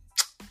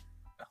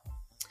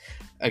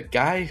 a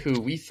guy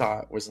who we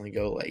thought was going to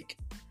go like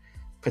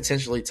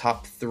potentially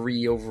top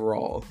 3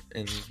 overall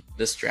in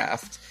this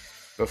draft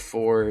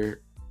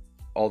before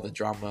all the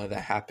drama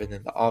that happened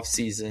in the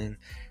offseason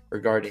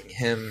regarding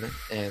him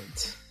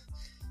and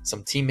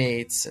some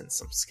teammates and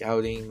some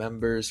scouting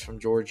members from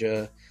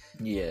Georgia.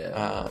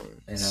 Yeah,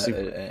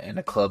 and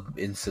a club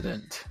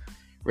incident.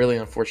 Really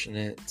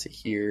unfortunate to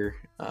hear.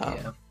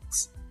 Yeah.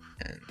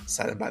 And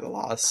saddened by the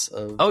loss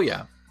of Oh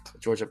yeah, a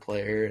Georgia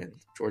player and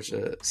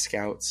Georgia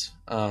scouts.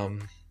 yeah,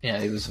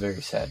 it was a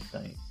very sad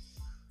night.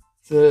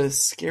 The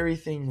scary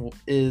thing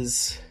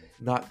is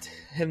not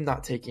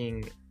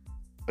taking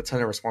a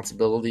ton of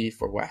responsibility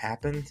for what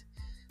happened.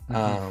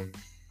 Mhm.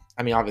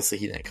 I mean, obviously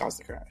he didn't cause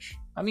the crash.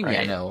 I mean, right?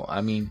 yeah, no,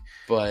 I mean,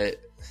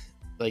 But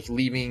like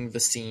leaving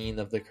the scene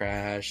of the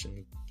crash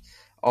and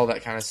all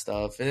that kind of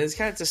stuff, and it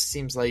kind of just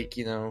seems like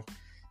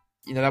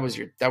that was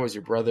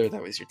your brother,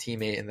 that was your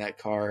teammate in that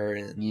car,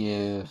 and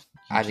yeah.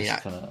 I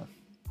mean,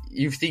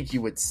 you think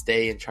you would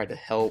stay and try to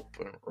help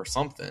or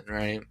something,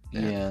 right?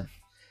 Yeah.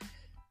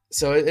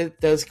 So it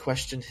does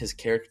question his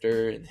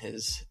character and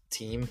his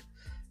team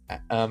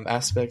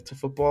aspect to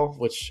football,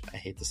 which I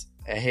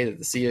hated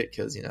to see it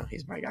because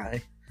he's my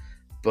guy,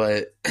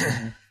 but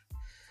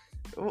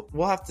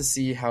we'll have to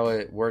see how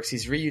it works.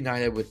 He's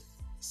reunited with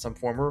some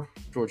former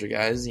Georgia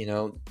guys,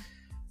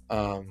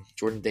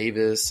 Jordan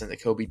Davis and the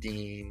Kobe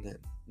Dean and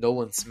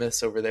Nolan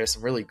Smith's over there,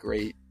 some really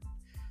great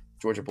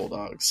Georgia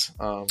Bulldogs.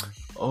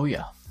 Oh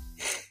yeah.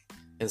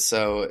 And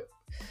so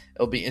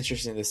it'll be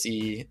interesting to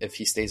see if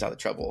he stays out of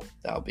trouble.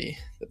 That'll be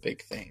the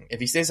big thing. If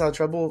he stays out of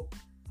trouble,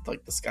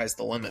 like the sky's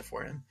the limit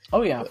for him.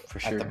 Oh yeah, But for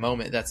sure. At the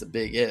moment, that's a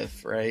big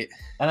if, right?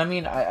 And I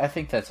mean, I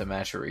think that's a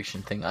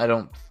maturation thing.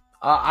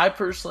 I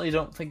personally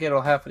don't think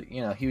it'll happen.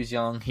 He was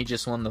young. He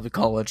just won the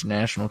college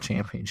national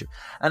championship.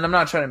 And I'm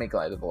not trying to make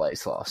light of the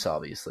life loss,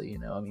 obviously.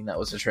 I mean, that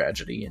was a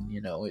tragedy, and,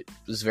 it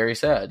was very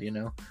sad,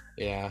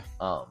 Yeah.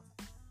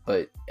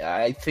 But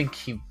I think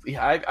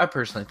I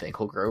personally think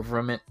he'll grow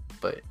from it,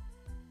 but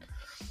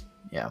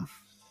yeah.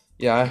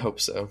 Yeah, I hope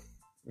so.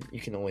 You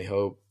can only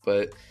hope,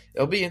 but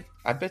it'll be.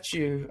 I bet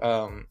you.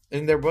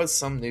 And there was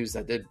some news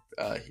that did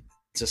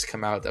just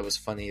come out that was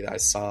funny that I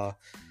saw.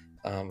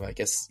 I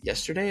guess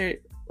yesterday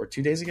or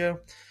 2 days ago,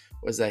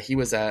 was that he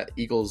was at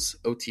Eagles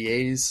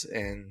OTAs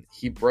and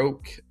he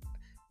broke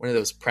one of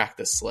those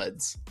practice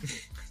sleds.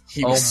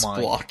 He was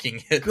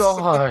blocking it.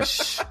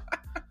 Gosh.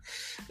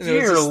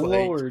 Dear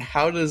Lord. Like,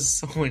 how does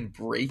someone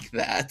break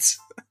that?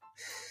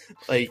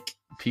 Like,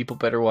 people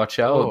better watch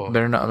out.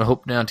 Better not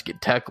hope not to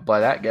get tackled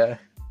by that guy.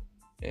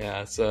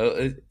 Yeah,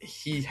 so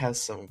he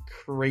has some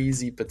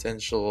crazy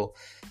potential,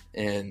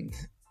 and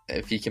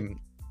if he can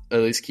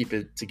at least keep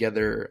it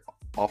together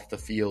off the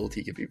field,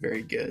 he could be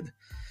very good.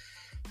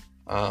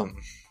 And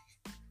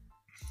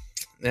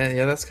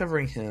yeah, that's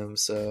covering him.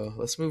 So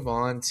let's move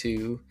on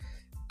to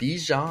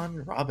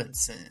Bijan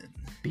Robinson.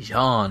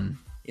 Bijan.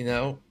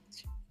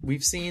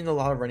 We've seen a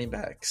lot of running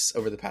backs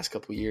over the past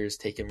couple of years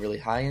taken really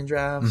high in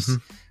drafts,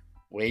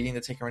 waiting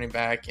to take a running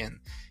back, and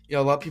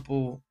a lot of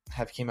people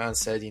have came out and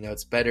said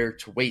it's better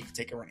to wait to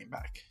take a running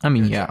back. I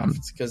mean, yeah,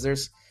 because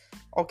there's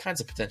all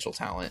kinds of potential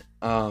talent.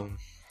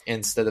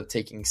 Instead of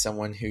taking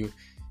someone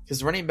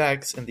because running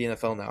backs in the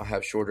NFL now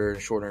have shorter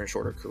and shorter and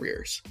shorter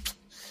careers.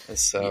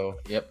 So,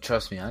 yep,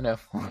 trust me, I know.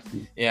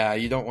 Yeah,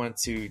 you don't want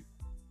to.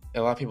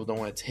 A lot of people don't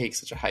want to take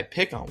such a high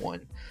pick on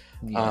one.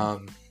 Yeah.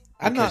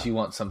 Because you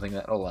want something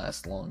that'll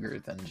last longer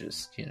than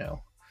just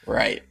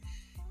right,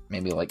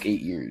 maybe like 8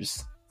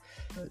 years.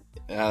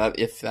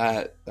 If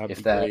that,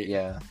 great.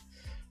 Yeah.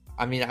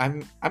 I mean,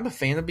 I'm a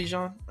fan of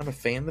Bijan. I'm a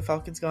fan the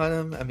Falcons got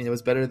him. I mean, it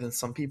was better than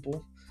some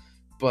people,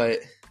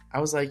 but I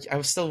was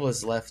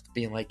left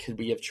being like, could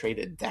we have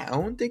traded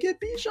down to get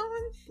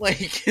Bijan?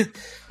 Like,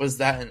 was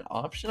that an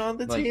option on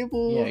the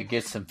table? Yeah,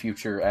 get some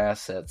future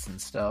assets and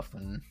stuff.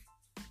 And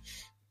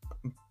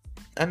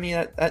I mean,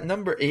 at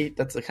number 8,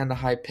 that's a kind of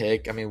high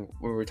pick. I mean,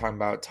 we were talking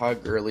about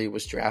Todd Gurley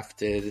was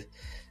drafted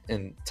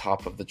in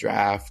top of the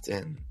draft,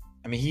 and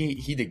I mean,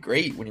 he did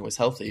great when he was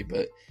healthy,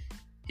 but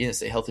he didn't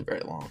stay healthy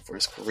very long for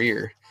his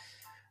career.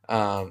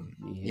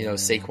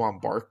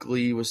 Saquon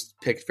Barkley was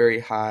picked very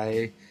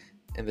high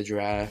in the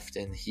draft,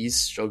 and he's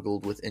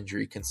struggled with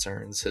injury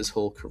concerns his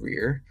whole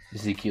career.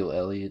 Ezekiel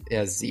Elliott.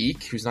 Yeah,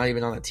 Zeke, who's not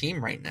even on the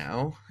team right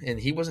now, and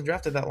he wasn't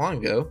drafted that long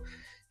ago.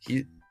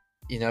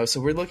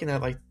 so we're looking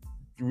at like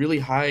really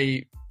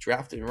high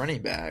drafted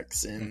running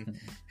backs and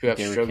who have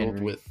Derrick struggled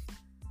Henry. with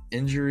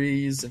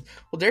injuries. And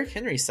Derrick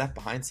Henry sat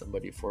behind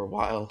somebody for a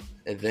while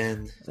and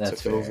then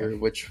That's took fair. over,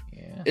 which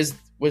Yeah.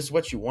 was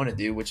what you want to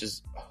do, which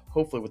is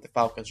hopefully what the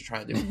Falcons are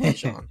trying to do with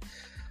Bijan.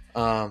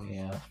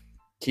 Yeah.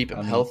 Keep him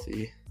I mean,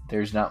 healthy.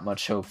 There's not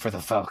much hope for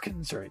the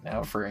Falcons right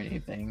now for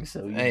anything.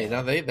 So Hey,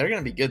 no, they're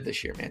gonna be good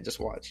this year, man. Just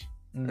watch.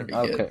 That'd be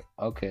good.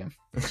 Okay.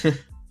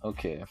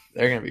 Okay.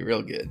 They're gonna be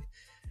real good.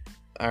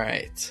 All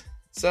right.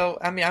 So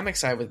I mean, I'm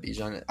excited with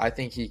Bijan. I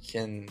think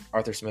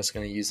Arthur Smith's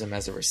gonna use him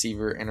as a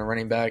receiver and a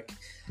running back.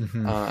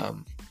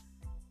 Mhm.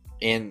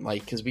 And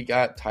like, because we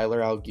got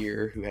Tyler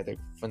Algier, who had a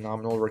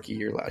phenomenal rookie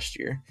year last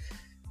year.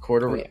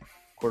 Oh,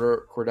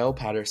 Cordell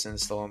Patterson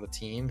is still on the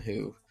team,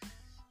 who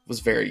was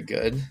very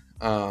good.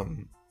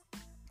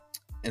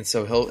 And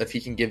so if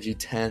he can give you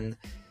 10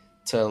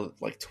 to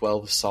like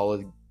 12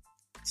 solid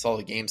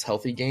games,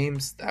 healthy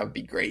games, that would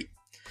be great.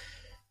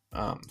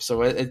 So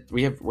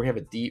we have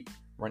a deep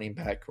running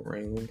back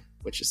room,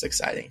 which is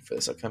exciting for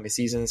this upcoming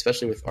season,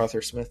 especially with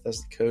Arthur Smith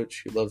as the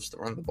coach who loves to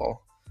run the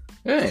ball.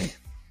 Hey.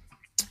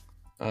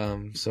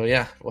 So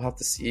yeah, we'll have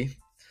to see,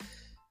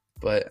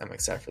 but I'm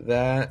excited for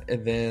that.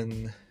 And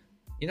then,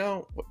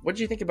 what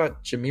do you think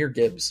about Jahmyr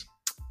Gibbs?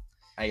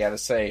 I gotta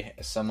say,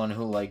 as someone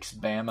who likes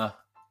Bama,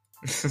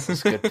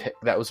 good pick.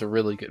 That was a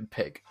really good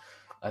pick.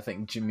 I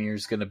think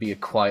Jameer's going to be a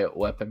quiet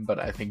weapon, but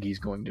I think he's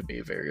going to be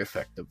a very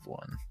effective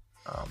one.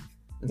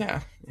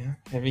 Yeah.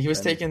 I mean, he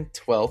was taken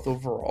 12th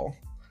overall,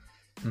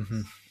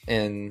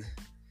 and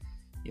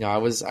I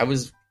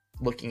was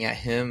looking at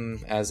him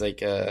as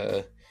like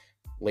a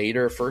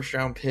later first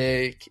round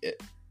pick,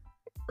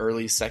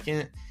 early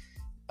second,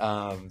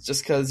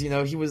 just because he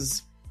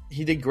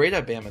did great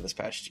at Bama this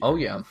past year. Oh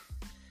yeah,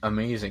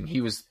 amazing.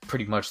 He was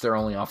pretty much their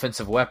only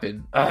offensive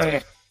weapon.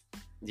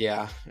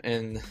 Yeah,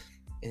 and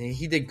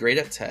he did great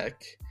at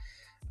Tech.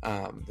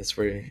 That's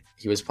where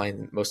he was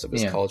playing most of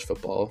his college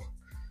football.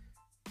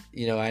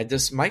 My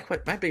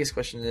biggest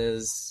question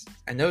is,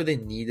 I know they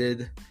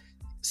needed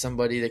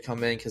somebody to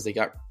come in because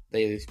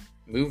they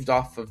moved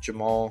off of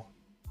Jamal.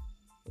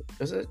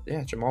 Was it?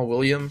 Yeah, Jamal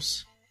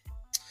Williams.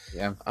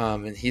 Yeah.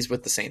 And he's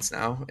with the Saints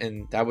now,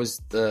 and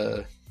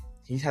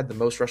he had the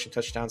most rushing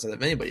touchdowns out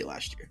of anybody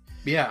last year.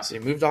 Yeah. So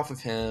you moved off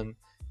of him.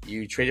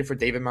 You traded for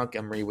David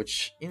Montgomery,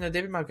 which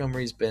David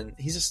Montgomery's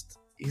he's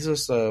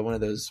just one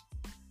of those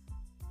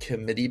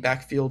committee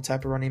backfield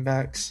type of running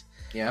backs.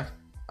 Yeah.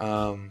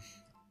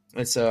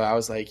 And so I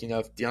was like,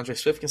 if DeAndre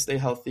Swift can stay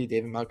healthy,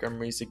 David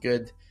Montgomery's a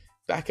good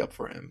backup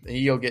for him. And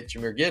you go get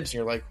Jahmyr Gibbs, and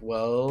you're like,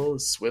 well,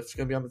 Swift's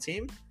going to be on the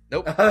team?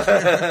 Nope.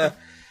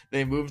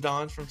 They moved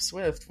on from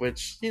Swift,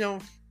 which,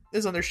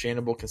 is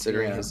understandable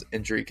considering his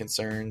injury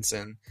concerns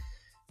and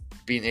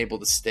being able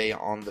to stay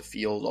on the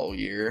field all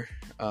year.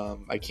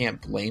 I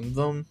can't blame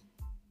them.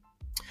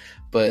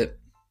 But,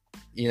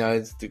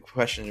 the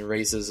question it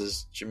raises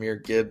is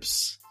Jahmyr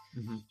Gibbs.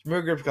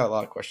 Jahmyr Gibbs got a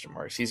lot of question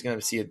marks. He's going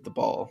to see the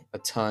ball a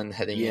ton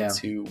heading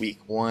into week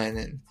 1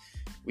 and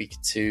week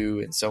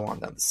 2 and so on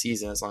down the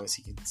season, as long as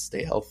he can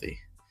stay healthy.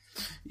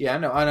 Yeah,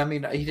 no, and I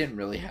mean, he didn't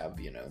really have,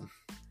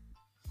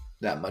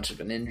 that much of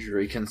an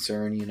injury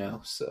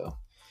concern, so.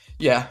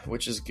 Yeah,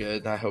 which is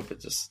good. I hope it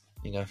just,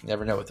 you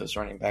never know what those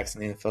running backs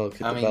in the NFL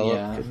could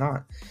develop, could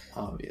not.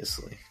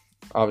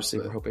 Obviously,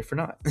 we're hoping for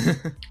not.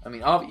 I'm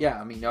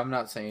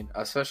not saying,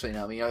 especially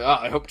now,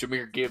 I hope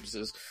Jahmyr Gibbs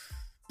is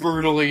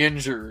brutally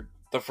injured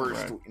the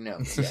first week. No,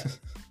 yeah.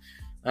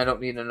 I don't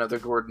need another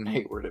Gordon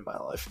Hayward in my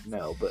life.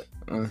 No, but.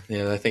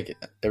 I think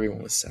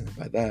everyone was saddened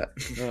by that.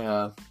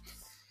 Yeah.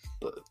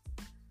 But.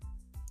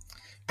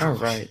 All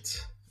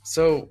right.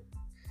 So,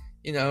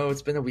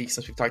 it's been a week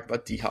since we've talked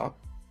about D-Hop.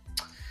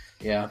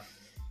 Yeah.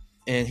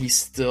 And he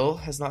still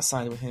has not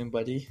signed with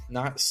anybody.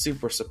 Not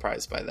super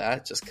surprised by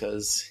that, just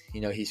because,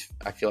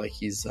 I feel like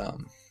he's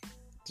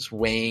just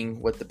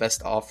weighing what the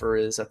best offer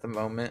is at the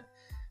moment.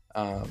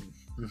 And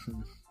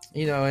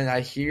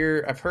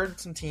I've heard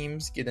some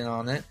teams get in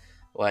on it.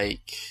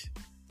 Like,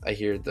 I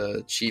hear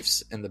the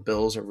Chiefs and the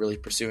Bills are really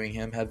pursuing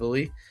him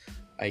heavily.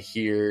 I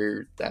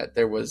hear that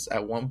there was,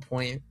 at one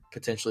point,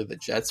 potentially the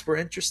Jets were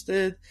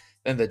interested.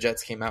 Then the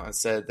Jets came out and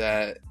said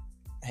that,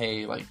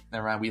 hey, like,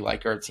 never mind, we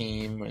like our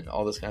team and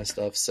all this kind of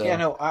stuff. So yeah,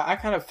 no, I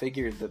kind of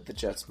figured that the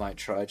Jets might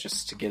try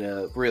just to get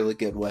a really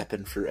good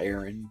weapon for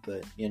Aaron,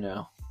 but,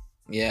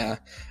 Yeah,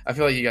 I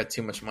feel like you got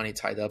too much money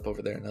tied up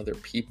over there and other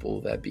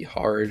people. That'd be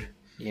hard.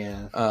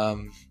 Yeah.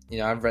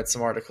 I've read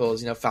some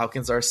articles.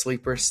 Falcons are a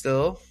sleeper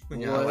still. I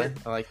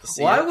like to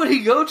see. Why would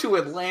he go to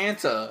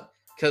Atlanta?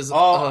 Because I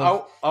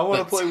want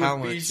to play with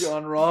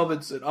Bijan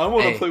Robinson. I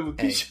want to play with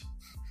Bijan.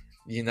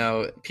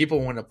 People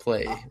want to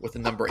play with the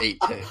number 8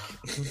 pick.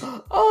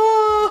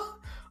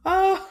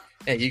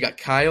 Hey, you got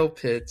Kyle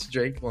Pitts,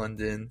 Drake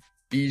London,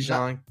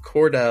 Bijan,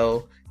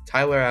 Cordell,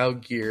 Tyler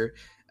Algier.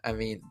 I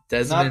mean,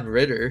 Desmond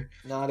Ridder.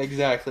 Not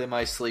exactly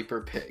my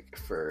sleeper pick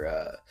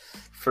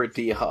for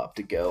D-Hop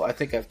to go. I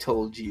think I've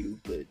told you,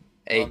 but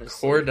Hey,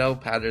 honestly. Cordell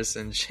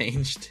Patterson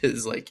changed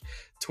his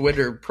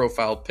Twitter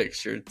profile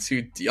picture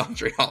to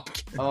DeAndre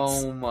Hopkins.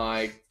 Oh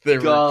my The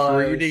gosh.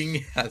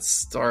 recruiting has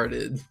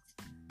started.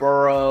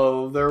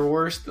 Bro, they're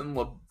worse than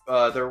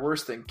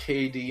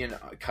KD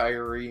and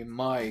Kyrie.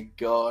 My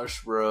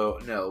gosh, bro.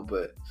 No,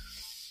 but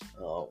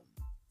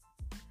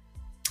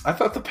I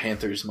thought the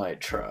Panthers might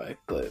try,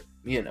 but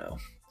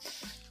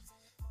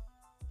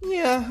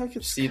Yeah, I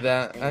could see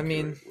that. I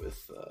mean,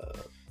 with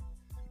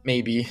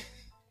maybe.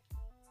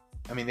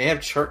 I mean, they have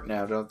Chark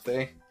now, don't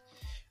they?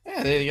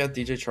 Yeah, they got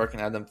DJ Chark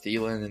and Adam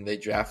Thielen, and they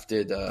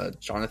drafted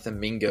Jonathan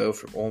Mingo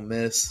from Ole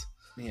Miss.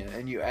 Yeah,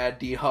 and you add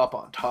D-Hop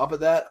on top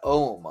of that.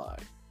 Oh my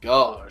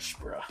gosh,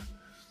 bro.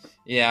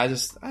 Yeah, I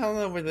don't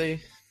know I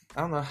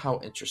don't know how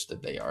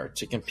interested they are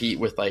to compete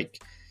with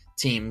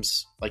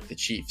teams like the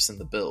Chiefs and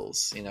the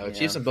Bills.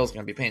 Chiefs and Bills are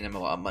going to be paying him a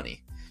lot of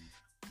money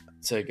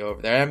to go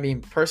over there. I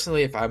mean,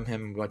 personally, if I'm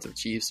him, I'm going to the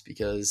Chiefs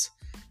because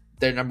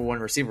their number one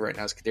receiver right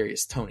now is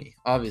Kadarius Toney.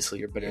 Obviously,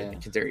 you're better than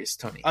Kadarius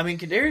Toney. I mean,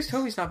 Kadarius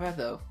Toney's not bad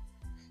though.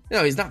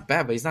 No, he's not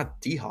bad, but he's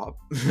not D-Hop.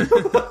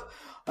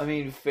 I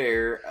mean,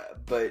 fair,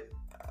 but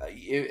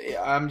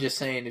I'm just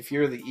saying, if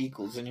you're the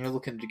Eagles and you're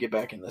looking to get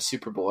back in the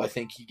Super Bowl, I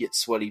think you get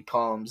sweaty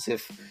palms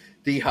if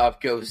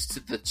D-Hop goes to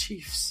the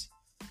Chiefs.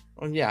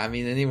 Well, yeah, I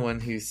mean, anyone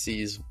who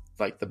sees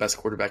the best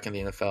quarterback in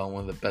the NFL and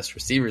one of the best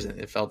receivers in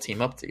the NFL team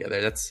up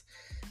together, that's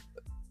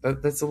a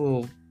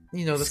little,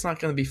 that's not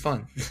going to be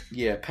fun.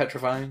 Yeah,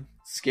 petrifying,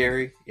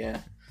 scary,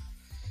 yeah.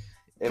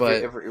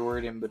 Every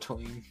word in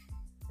between.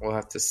 We'll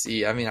have to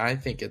see. I mean, I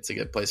think it's a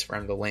good place for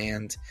him to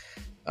land.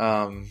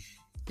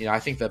 I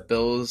think that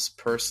Bills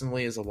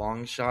personally is a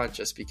long shot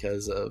just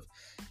because of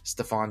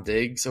Stephon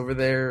Diggs over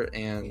there,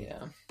 and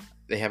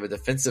they have a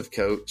defensive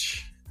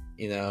coach,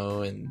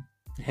 and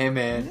hey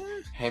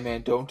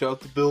man, don't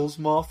doubt the Bills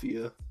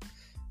Mafia.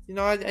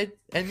 I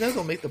know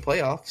they'll make the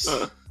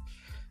playoffs.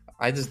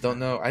 I just don't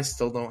know. I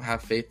still don't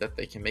have faith that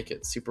they can make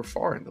it super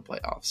far in the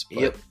playoffs.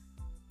 But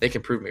they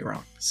can prove me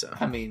wrong. So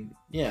I mean,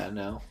 yeah,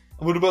 no.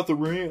 What about the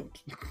Rams?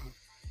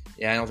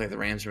 Yeah, I don't think the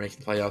Rams are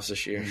making playoffs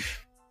this year.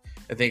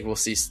 I think we'll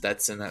see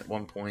Stetson at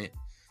one point.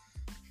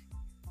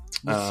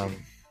 Yeah,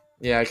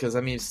 because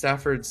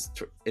Stafford's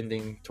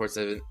ending towards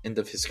the end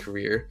of his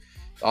career.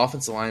 The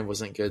offensive line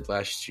wasn't good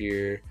last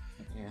year.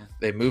 Yeah,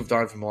 they moved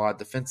on from a lot of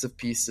defensive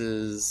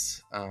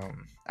pieces.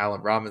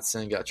 Allen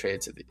Robinson got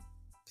traded to the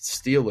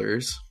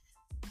Steelers,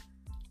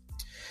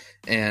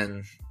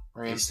 and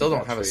they still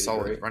don't have a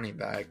solid running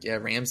back. Yeah,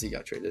 Ramsey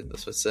got traded.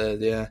 That's what I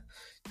said. Yeah,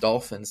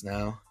 Dolphins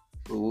now.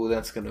 Ooh,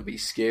 that's gonna be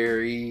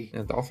scary.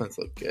 Yeah, Dolphins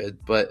look good,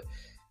 but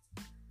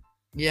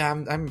yeah,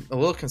 I'm a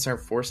little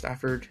concerned for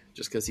Stafford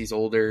just because he's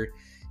older.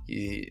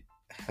 He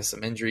has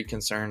some injury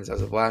concerns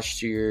as of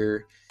last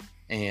year,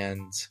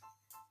 and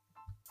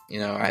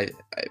if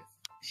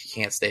he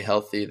can't stay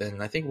healthy,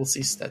 then I think we'll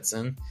see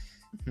Stetson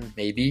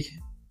maybe,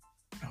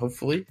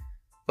 hopefully,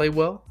 play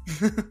well.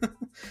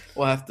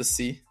 We'll have to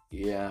see.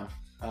 Yeah,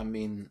 I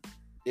mean,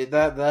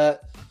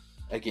 that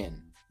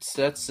again,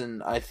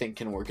 Stetson I think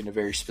can work in a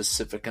very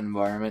specific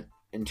environment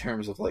in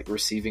terms of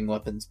receiving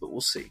weapons, but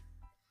we'll see.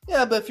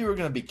 Yeah, but if you were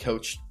going to be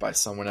coached by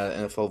someone at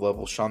an NFL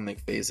level, Sean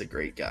McVay is a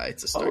great guy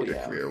to start your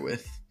career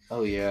with.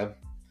 Oh yeah,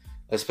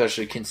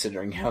 especially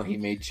considering how he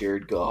made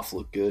Jared Goff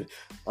look good.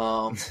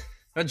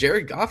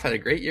 Jared Goff had a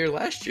great year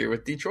last year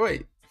with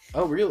Detroit.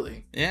 Oh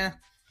really? Yeah.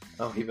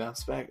 Oh, he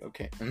bounced back.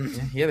 Okay.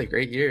 Yeah, he had a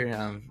great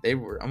year. They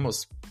were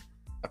almost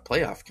a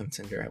playoff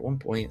contender at one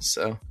point.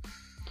 So.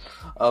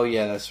 Oh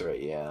yeah, that's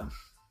right. Yeah.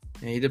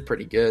 Yeah, he did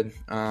pretty good.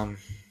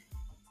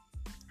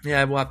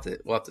 Yeah, we'll have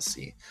to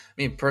see. I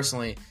mean,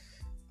 personally,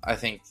 I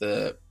think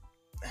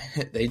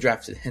they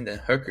drafted Hendon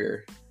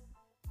Hooker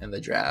in the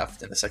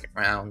draft in the second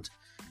round,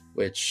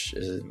 which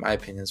is, in my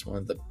opinion, is one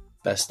of the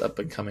best up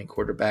and coming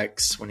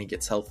quarterbacks when he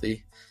gets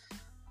healthy.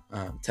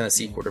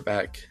 Tennessee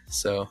quarterback.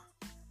 So.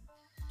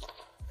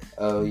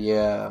 Oh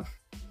yeah.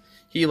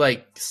 He,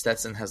 like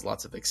Stetson, has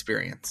lots of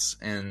experience,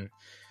 and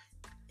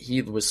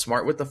he was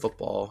smart with the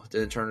football.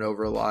 Didn't turn it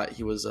over a lot.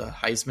 He was a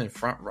Heisman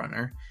front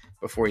runner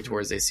before he tore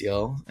his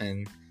ACL,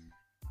 and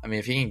I mean,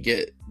 if he can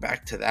get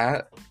back to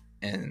that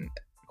and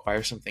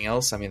acquire something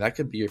else, I mean, that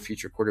could be your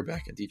future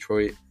quarterback in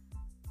Detroit.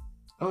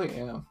 Oh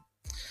yeah,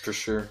 for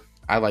sure.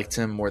 I liked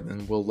him more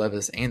than Will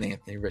Levis and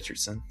Anthony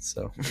Richardson.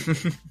 So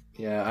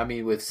yeah, I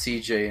mean, with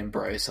CJ and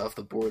Bryce off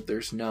the board,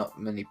 there's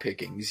not many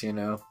pickings, you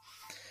know.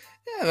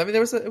 Yeah, I mean, it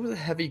was a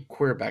heavy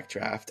quarterback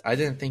draft. I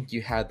didn't think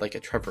you had like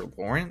a Trevor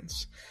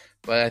Lawrence,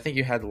 but I think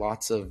you had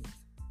lots of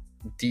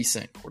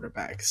decent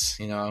quarterbacks.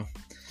 You know,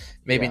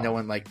 maybe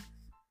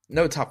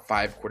no top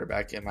 5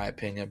 quarterback in my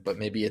opinion, but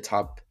maybe a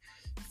top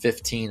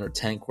 15 or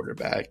 10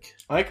 quarterback.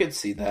 I could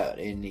see that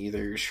in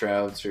either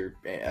Stroud's or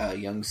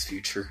Young's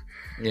future.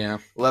 Yeah,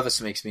 Levis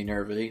makes me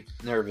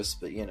nervous,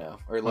 but you know,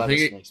 or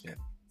Levis makes me.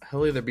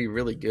 He'll either be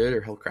really good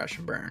or he'll crash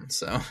and burn.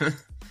 So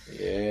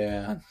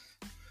yeah,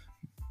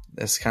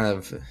 that's kind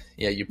of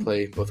you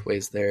play both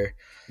ways there.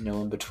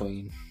 No in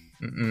between.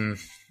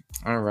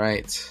 All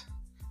right,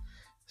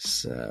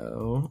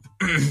 so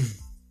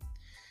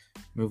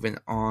moving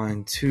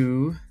on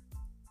to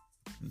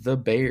the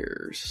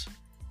Bears.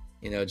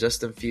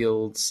 Justin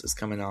Fields is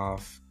coming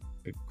off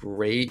a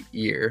great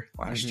year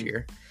last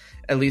year,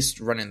 at least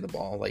running the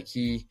ball. Like,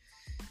 he,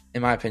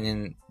 in my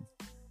opinion,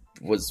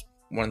 was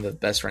one of the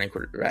best running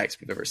quarterbacks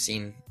we've ever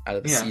seen out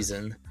of the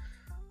season.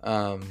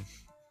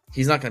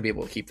 He's not going to be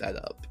able to keep that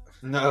up.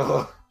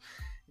 No.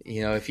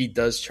 If he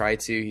does try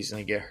to, he's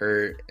going to get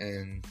hurt,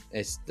 and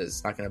it's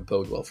not going to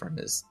bode well for him.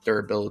 His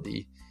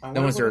durability.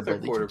 No one's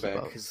durability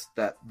quarterback, because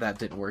that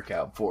didn't work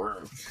out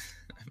for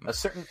a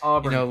certain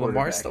Auburn.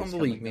 Lamar's still in the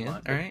league, man.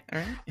 All right.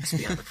 Let's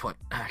be on the point.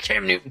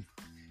 Cam Newton.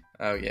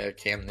 Oh yeah,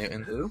 Cam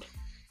Newton. Who?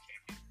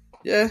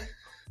 Yeah.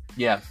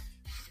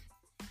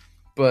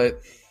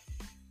 But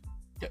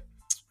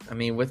I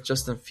mean, with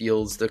Justin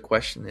Fields, the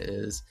question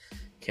is,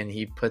 can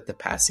he put the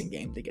passing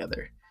game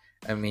together?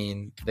 I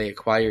mean, they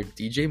acquired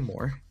DJ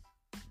Moore.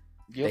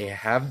 Yep. They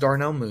have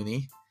Darnell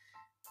Mooney,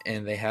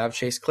 and they have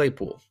Chase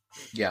Claypool.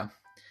 Yeah.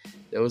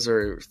 Those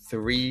are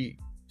 3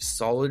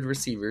 solid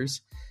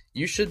receivers.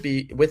 You should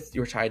be, with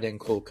your tight end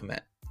Cole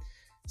Kmet.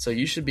 So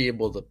you should be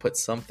able to put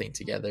something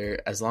together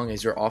as long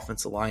as your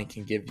offensive line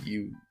can give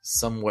you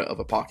somewhat of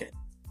a pocket.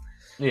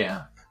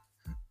 Yeah.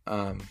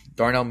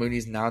 Darnell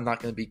Mooney's now not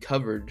going to be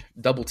covered,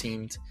 double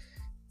teamed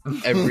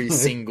every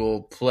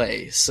single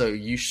play. So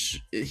he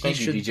should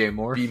DJ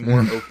Moore. Be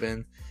more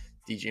open.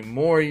 DJ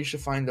Moore you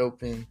should find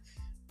open.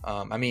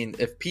 I mean,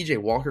 if PJ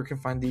Walker can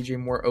find DJ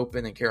Moore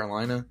open in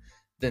Carolina,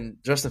 then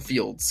Justin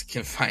Fields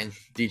can find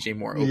DJ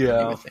Moore open, you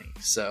would think.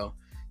 So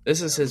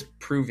this is his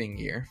proving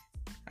year,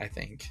 I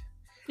think.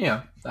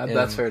 Yeah,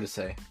 that's fair to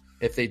say.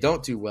 If they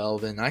don't do well,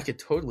 then I could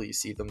totally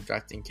see them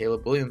drafting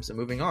Caleb Williams and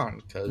moving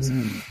on.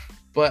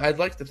 But I'd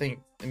like to think,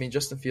 I mean,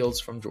 Justin Fields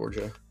from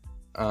Georgia,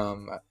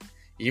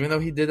 even though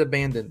he did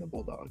abandon the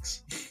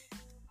Bulldogs,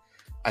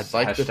 I'd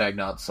like to... Hashtag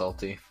not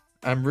salty.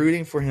 I'm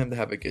rooting for him to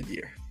have a good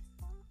year.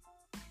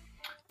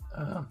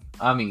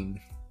 I mean,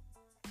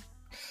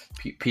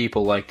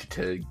 people like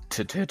to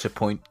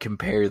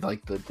compare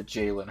like the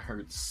Jalen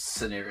Hurts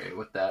scenario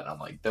with that. I'm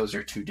like, those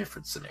are 2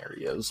 different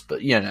scenarios,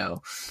 but Yeah,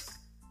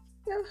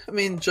 I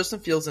mean, Justin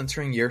Fields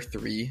entering year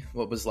 3.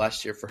 What was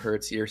last year for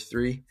Hurts? Year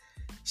 3.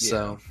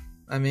 So,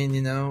 I mean,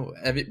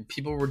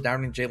 people were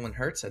doubting Jalen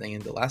Hurts heading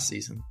into last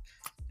season,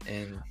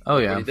 and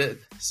he did.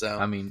 So,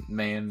 I mean,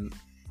 man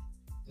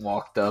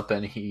walked up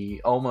and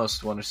he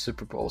almost won a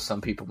Super Bowl.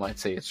 Some people might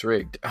say it's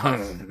rigged.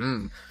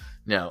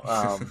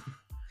 No.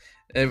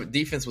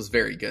 Defense was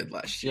very good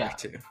last year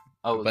too.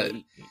 Oh, but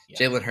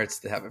Jalen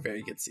Hurts did have a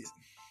very good season.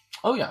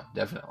 Oh yeah,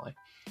 definitely.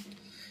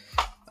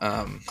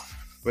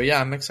 But yeah,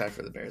 I'm excited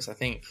for the Bears. I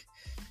think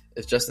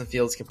if Justin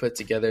Fields can put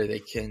together, they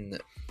can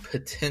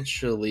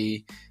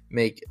potentially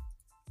make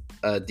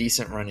a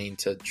decent running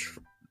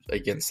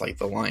against like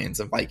the Lions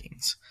and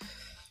Vikings.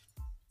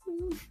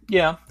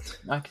 Yeah,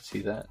 I can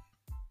see that.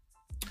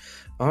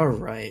 All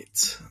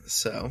right,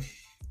 so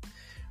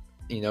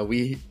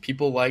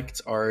people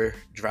liked our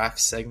draft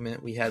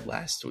segment we had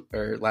last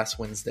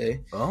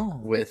Wednesday.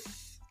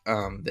 With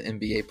the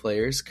NBA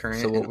players,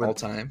 current and all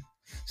time.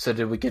 So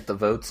did we get the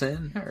votes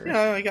in? Or?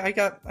 Yeah, I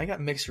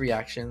got mixed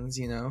reactions.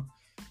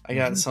 I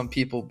got some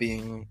people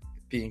being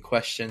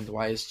questioned.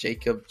 Why is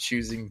Jacob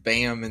choosing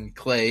Bam and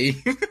Clay?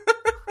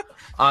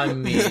 I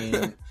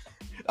mean,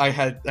 I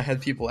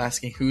had people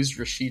asking who's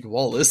Rasheed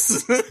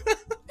Wallace.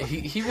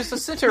 He was the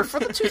center for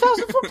the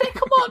 2014.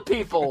 Come on,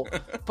 people!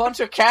 Bunch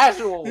of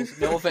casuals.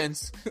 No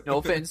offense.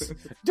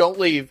 Don't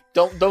leave.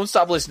 Don't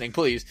stop listening,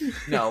 please.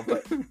 No,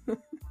 but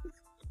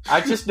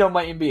I just know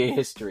my NBA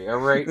history, all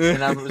right?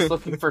 And I was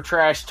looking for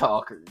trash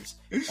talkers,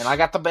 and I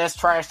got the best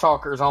trash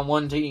talkers on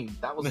one team.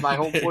 That was my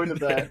whole point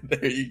of that.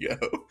 There you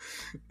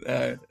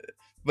go.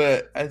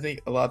 But I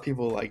think a lot of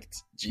people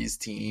liked G's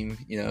team.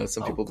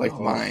 Some people liked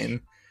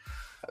mine.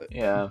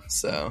 Yeah.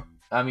 So.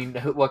 I mean,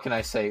 what can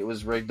I say? It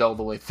was rigged all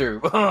the way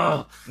through.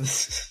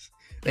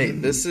 Hey,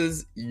 this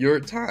is your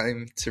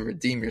time to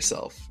redeem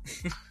yourself.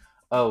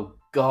 Oh,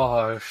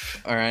 gosh.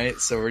 All right,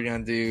 so we're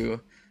going to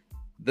do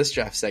this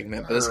draft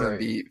segment, but it's going to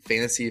be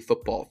fantasy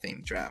football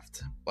themed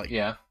draft.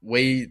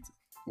 Way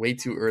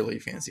too early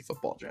fantasy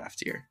football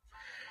draft here.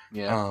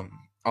 Yeah.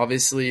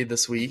 Obviously,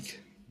 this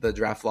week, the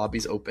draft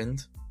lobby's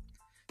opened.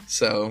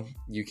 So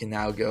you can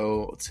now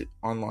go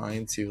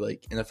online to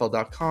like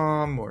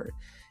NFL.com or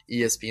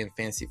ESPN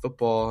Fantasy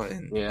Football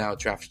and now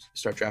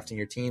start drafting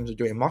your teams or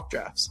doing mock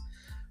drafts.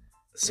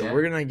 So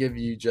we're going to give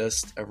you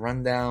just a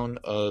rundown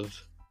of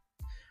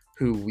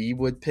who we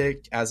would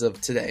pick as of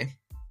today.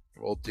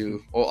 We'll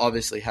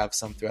obviously have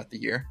some throughout the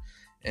year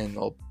and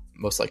they'll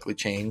most likely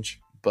change.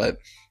 But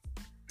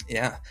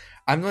yeah,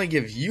 I'm going to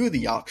give you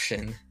the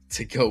option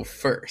to go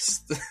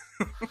first.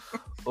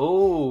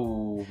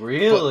 Oh,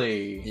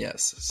 really? But,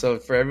 yes. So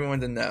for everyone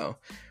to know,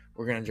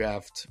 we're going to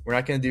draft. We're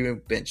not going to do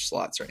bench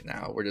slots right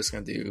now. We're just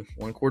going to do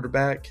 1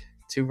 quarterback,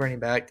 2 running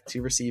back,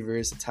 2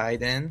 receivers, a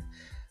tight end,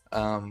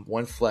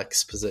 1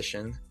 flex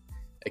position,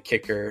 a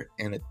kicker,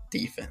 and a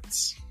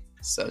defense.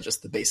 So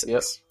just the basics.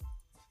 Yep.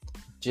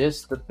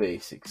 Just the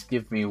basics.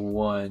 Give me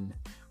one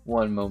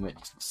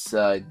moment to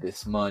decide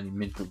this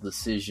monumental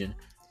decision.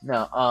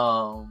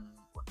 Now,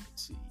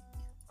 let's see.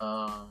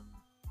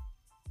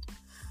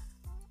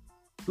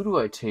 Who do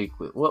I take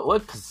with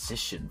what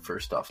position?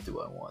 First off, do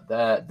I want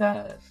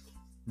that?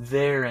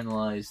 Therein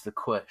lies the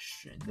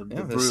question.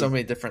 There's so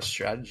many different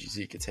strategies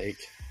you could take.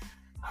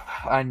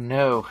 I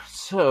know.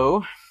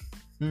 So,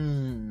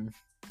 you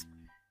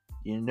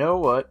know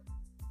what?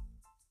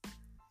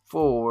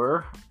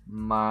 For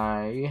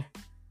my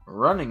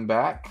running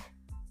back,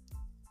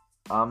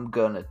 I'm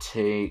gonna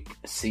take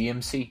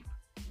CMC.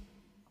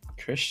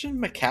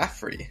 Christian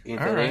McCaffrey.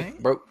 All right,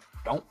 bro.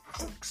 Don't.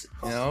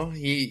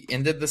 He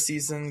ended the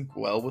season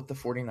well with the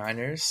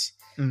 49ers.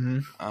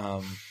 Mm-hmm.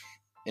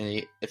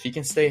 And if he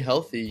can stay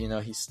healthy,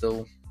 he's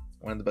still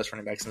one of the best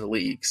running backs in the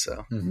league.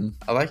 So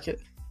I like it.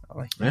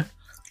 Yeah.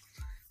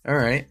 All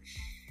right.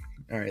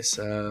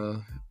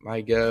 So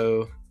I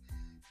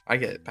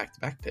get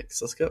back-to-back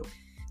picks. Let's go.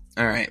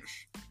 All right.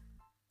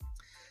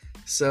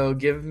 So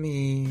give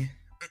me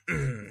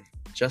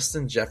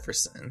Justin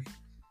Jefferson.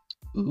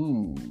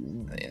 Ooh.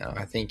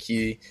 I think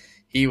he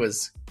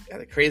had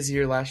a crazy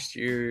year last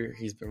year.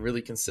 He's been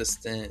really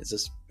consistent. It's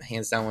just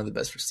hands down one of the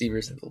best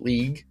receivers in the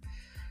league.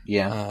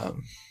 Yeah.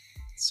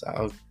 So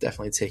I'll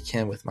definitely take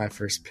him with my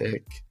first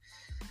pick.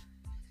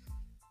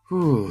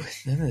 Ooh,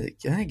 then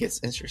it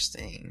gets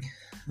interesting.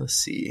 Let's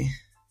see.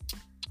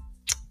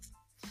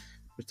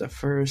 With the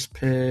first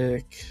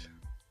pick,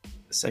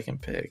 the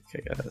second pick,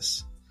 I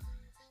guess.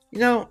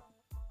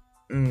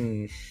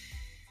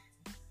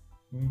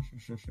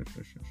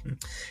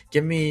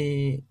 Give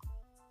me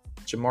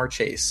Jamar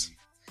Chase.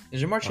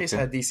 Jamar Chase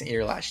had a decent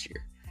year last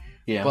year.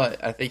 Yeah.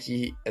 But I think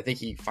he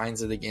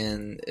finds it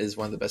again as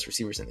one of the best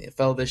receivers in the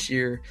NFL this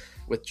year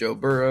with Joe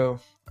Burrow.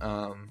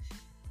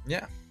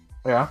 Yeah.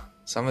 Yeah.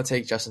 So I'm going to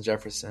take Justin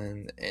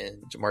Jefferson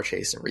and Jamar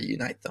Chase and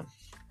reunite them.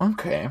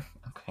 Okay.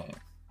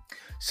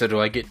 So do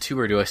I get two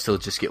or do I still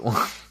just get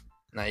one?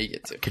 No, you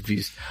get two.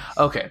 Confused.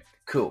 Okay,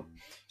 cool.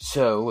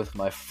 So with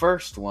my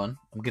first one,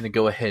 I'm going to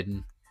go ahead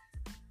and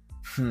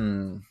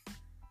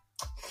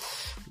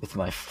with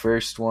my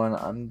first one,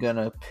 I'm going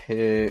to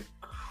pick.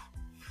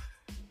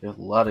 There's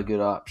a lot of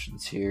good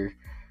options here.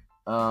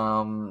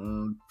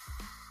 I'm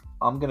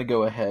going to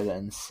go ahead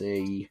and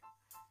say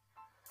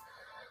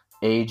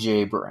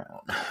A.J.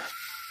 Brown.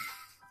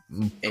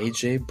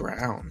 A.J.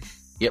 Brown.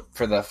 Yep,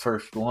 for the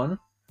first one.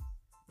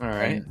 All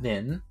right. And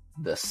then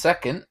the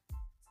second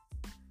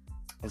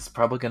is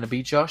probably going to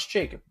be Josh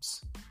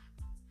Jacobs.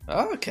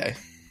 Oh, okay.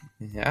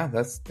 Yeah,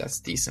 that's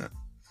decent.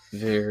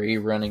 Very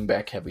running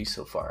back heavy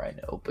so far, I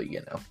know. But,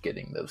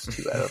 getting those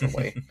two out of the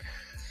way.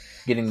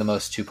 Getting the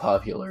most two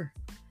popular.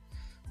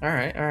 All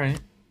right.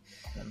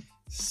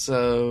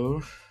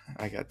 So,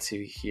 I got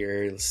two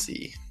here. Let's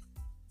see.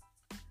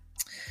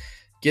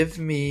 Give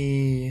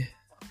me...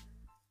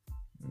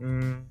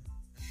 I'm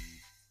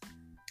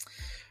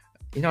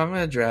going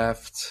to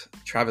draft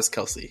Travis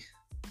Kelce.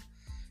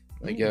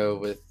 I'm going to go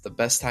with the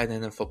best tight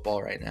end in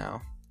football right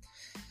now.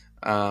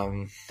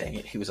 Dang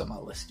it, he was on my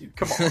list, dude.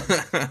 Come on.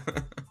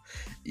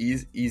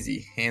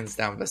 Easy. Hands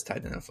down best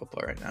tight end in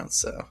football right now.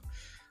 So,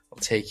 I'll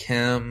take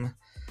him.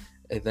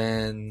 And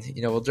then,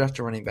 we'll draft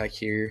a running back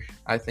here.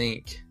 I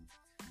think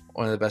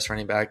one of the best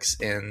running backs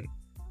in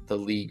the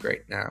league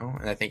right now,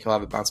 and I think he'll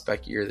have a bounce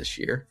back year this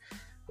year,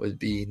 would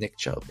be Nick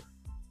Chubb.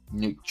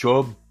 Nick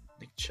Chubb.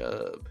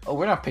 Oh,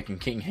 we're not picking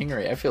King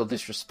Henry. I feel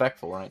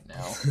disrespectful right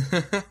now.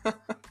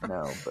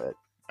 No, but...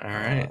 All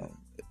right.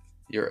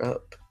 You're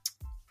up.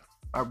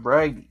 All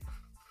right.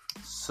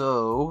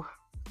 So,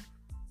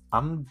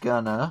 I'm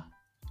gonna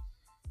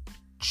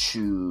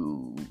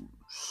choose...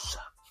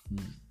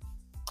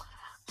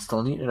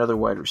 Still need another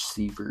wide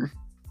receiver.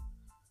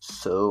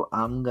 So,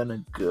 I'm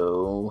gonna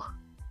go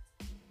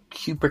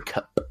Cooper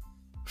Kupp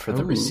for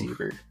the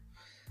receiver.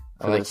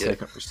 For the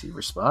second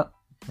receiver spot.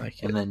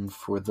 And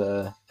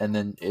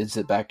then is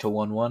it back to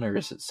 1-1 or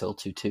is it still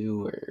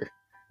 2-2 or?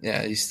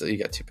 Yeah, you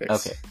got two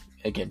picks. Okay.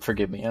 Again,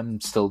 forgive me. I'm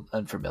still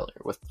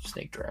unfamiliar with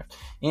snake draft.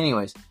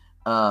 Anyways,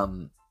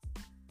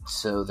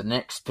 so the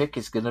next pick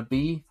is gonna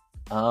be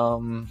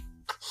and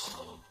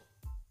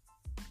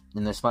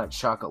this might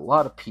shock a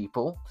lot of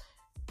people.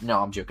 No,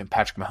 I'm joking.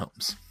 Patrick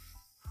Mahomes.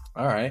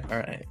 All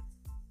right.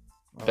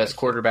 Best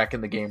quarterback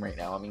in the game right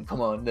now. I mean, come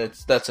on,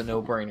 that's a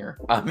no-brainer.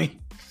 I mean,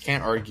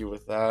 can't argue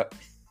with that.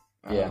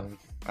 Yeah.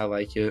 I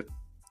like it.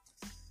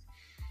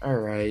 All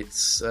right,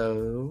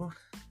 so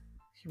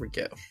here we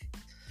go.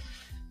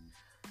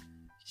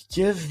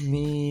 Give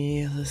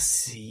me, let's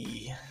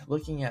see,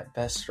 looking at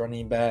best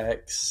running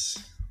backs.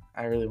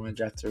 I really want to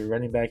draft a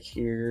running back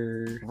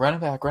here. Running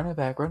back.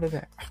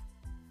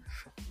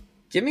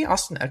 Give me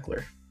Austin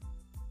Eckler.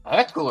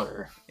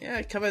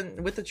 Yeah,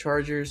 coming with the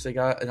Chargers, they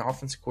got an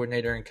offensive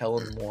coordinator in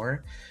Kellen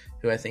Moore,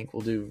 who I think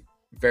will do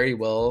very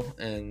well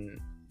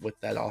with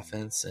that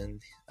offense.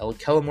 And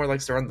Kellen Moore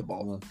likes to run the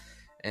ball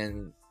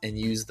and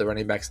use the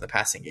running backs in the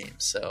passing game.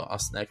 So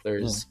Austin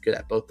Eckler is good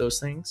at both those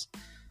things.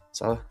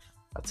 So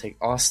I'll take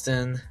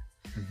Austin.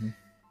 Mm-hmm.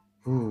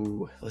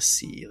 Ooh, let's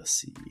see.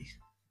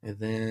 And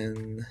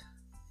then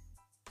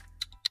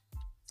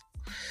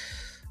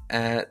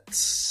at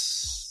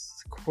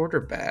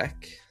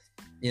quarterback,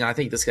 I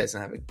think this guy's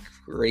gonna have a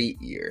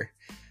great year.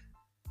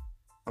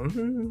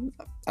 I'm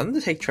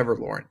gonna take Trevor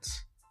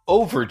Lawrence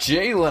over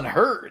Jalen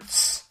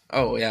Hurts.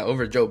 Oh yeah,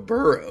 over Joe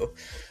Burrow.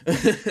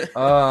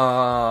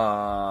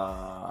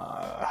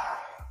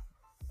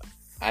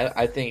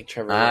 I think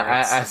Trevor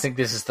Lawrence. I think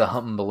this is the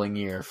humbling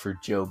year for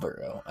Joe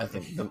Burrow. I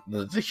think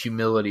the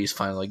humility is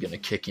finally going to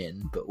kick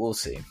in, but we'll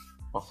see.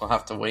 We'll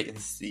have to wait and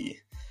see.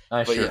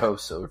 I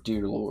hope so,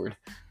 dear Lord.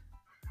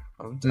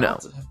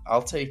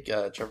 I'll take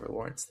Trevor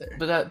Lawrence there.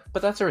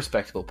 But that's a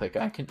respectable pick.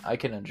 I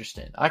can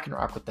understand. I can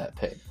rock with that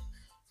pick.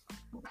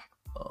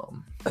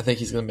 I think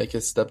he's going to make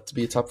his step to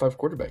be a top 5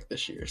 quarterback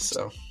this year.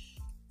 So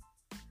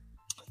I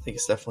think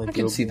it's definitely. I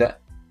can see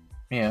that.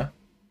 Yeah.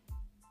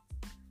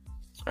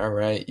 All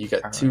right, you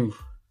got 2. Right.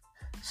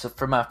 So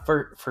for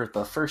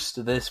the first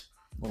of this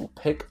little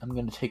pick, I'm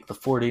going to take the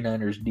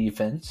 49ers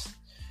defense.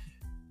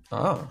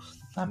 Oh,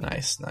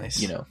 nice.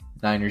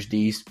 Niners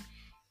D's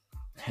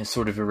has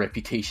sort of a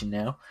reputation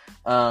now.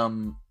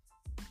 And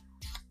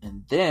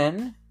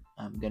then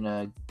I'm going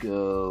to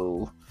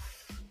go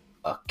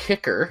a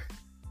kicker.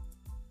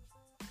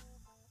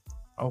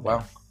 Oh,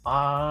 wow.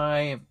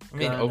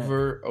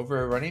 Over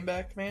a running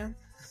back, man?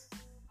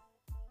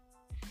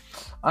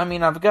 I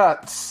mean, I've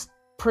got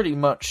pretty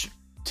much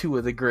 2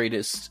 of the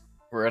greatest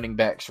running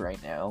backs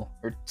right now,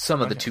 or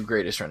some of the 2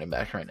 greatest running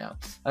backs right now.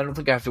 I don't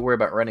think I have to worry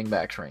about running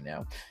backs right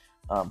now.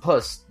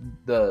 Plus,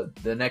 the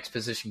next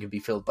position can be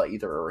filled by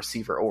either a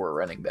receiver or a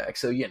running back.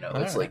 So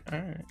it's all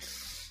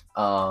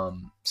right.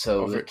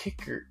 So the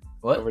kicker,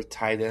 what over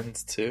tight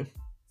ends too?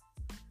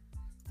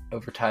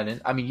 Over tight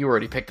end. I mean, you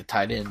already picked a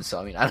tight end, so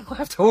I mean, I don't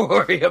have to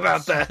worry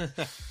about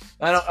that.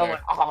 I'm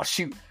like, oh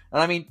shoot.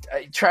 And I mean,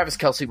 Travis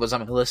Kelce was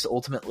on my list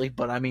ultimately,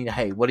 but I mean,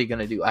 hey, what are you going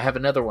to do? I have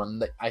another one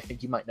that I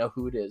think you might know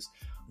who it is.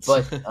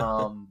 But,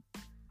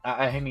 I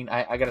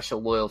got to show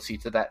loyalty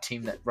to that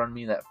team that run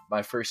me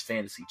my first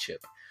fantasy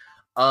chip.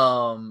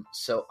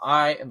 So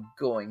I am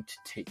going to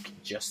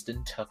take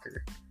Justin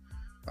Tucker.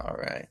 All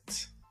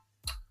right.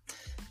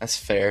 That's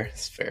fair.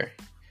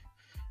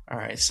 All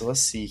right, so let's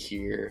see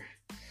here.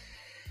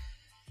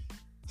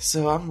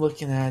 So I'm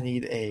looking at, I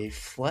need a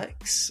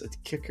flex, a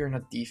kicker, and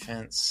a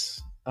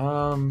defense.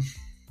 Obviously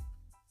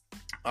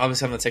I'm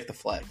gonna take the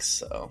flex.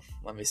 So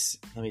let me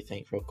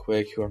think real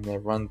quick who I'm gonna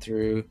run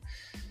through.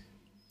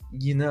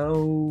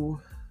 There's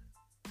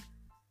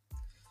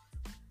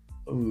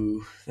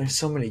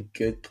so many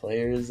good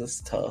players.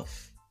 That's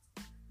tough.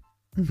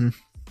 Mm-hmm.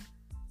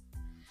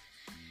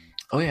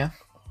 Oh yeah,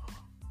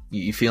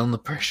 you feeling the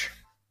pressure?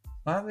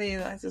 I mean,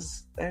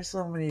 there's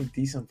so many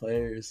decent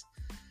players.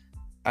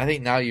 I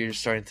think now you're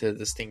starting to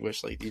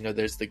distinguish,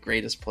 there's the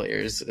greatest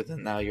players, and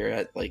then now you're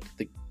at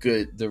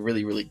the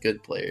really, really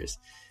good players,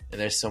 and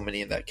there's so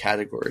many in that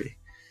category.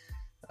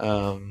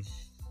 Mm-hmm.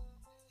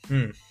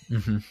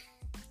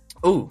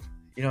 Oh,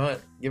 you know what?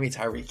 Give me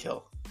Tyreek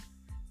Hill.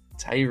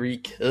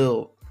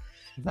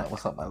 That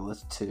was on my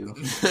list too.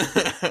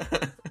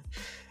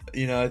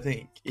 I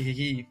think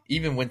he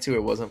even when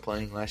Tua wasn't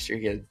playing last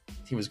year,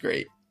 he was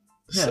great.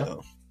 Yeah.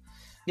 So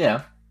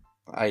yeah.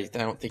 I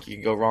don't think you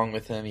can go wrong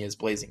with him. He has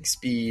blazing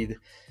speed.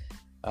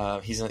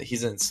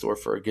 He's in store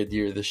for a good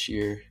year this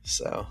year.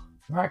 So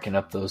racking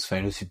up those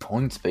fantasy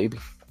points, baby.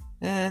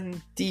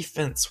 And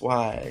defense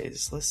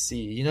wise, let's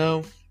see.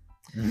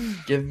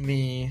 Give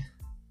me.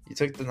 You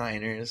took the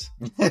Niners.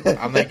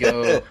 I'm gonna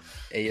go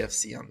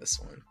AFC on this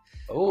one.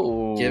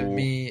 Oh, give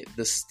me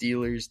the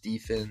Steelers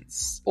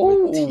defense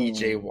with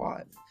T.J.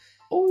 Watt.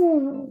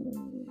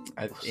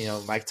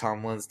 Mike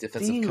Tomlin's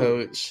defensive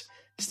coach.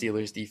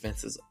 Steelers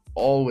defense is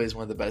always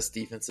one of the best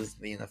defenses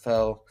in the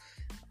NFL.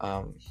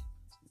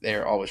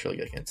 They're always really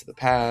good into the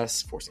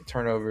pass, forcing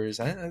turnovers.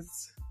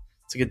 It's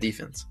a good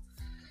defense.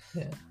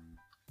 Yeah.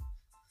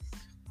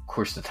 Of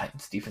course, the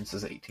Titans' defense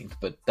is 18th,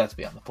 but that's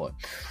beyond the point.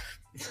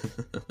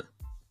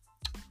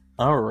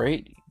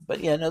 Alrighty.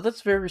 But yeah, no,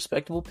 that's a very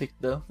respectable pick,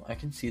 though. I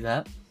can see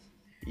that.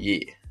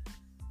 Yeah.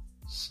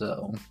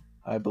 So,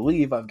 I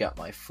believe I've got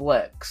my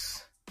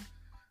flex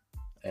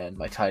and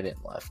my tight end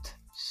left.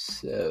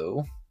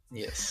 So,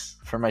 yes.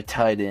 For my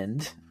tight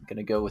end, I'm going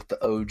to go with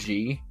the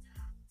OG,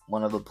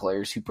 one of the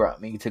players who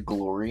brought me to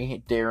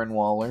glory, Darren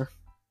Waller.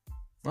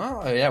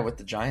 Oh, yeah, with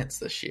the Giants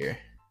this year.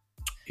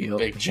 Yep.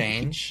 Big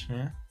change.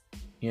 Yeah.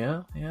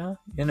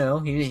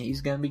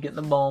 He's going to be getting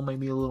the ball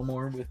maybe a little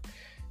more with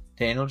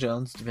Daniel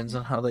Jones. Depends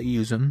on how they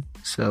use him.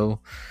 So,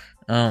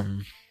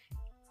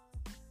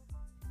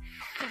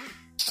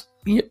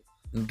 yep,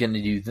 I'm going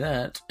to do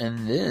that.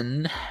 And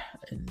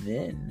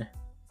then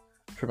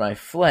for my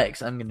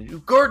flex, I'm going to do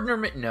Gardner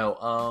No,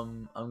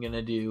 I'm going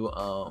to do,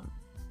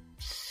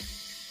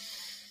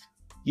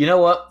 you know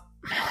what?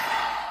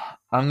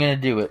 I'm going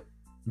to do it.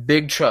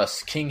 Big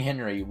trust, King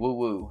Henry,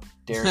 woo,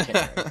 Derrick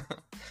Henry.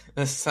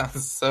 This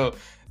sounds so...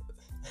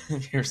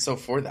 You're so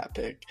for that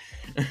pick.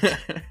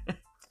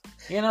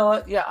 You know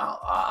what? Yeah,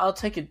 I'll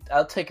take it.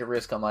 I'll take a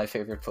risk on my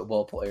favorite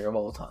football player of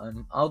all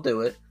time. I'll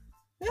do it.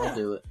 Yeah. I'll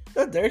do it.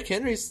 Yeah, Derrick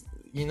Henry's,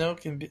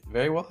 can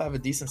very well have a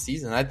decent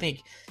season. I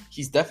think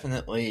he's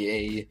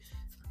definitely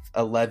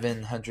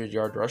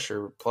 1,100-yard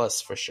rusher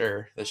plus for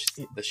sure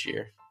this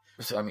year.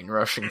 So, I mean,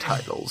 rushing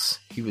titles.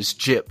 He was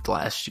gypped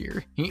last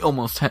year. He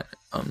almost had it.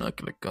 I'm not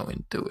going to go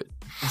into it.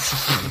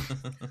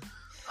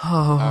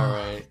 All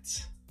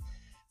right.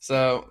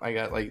 So I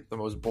got like the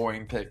most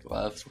boring pick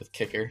left with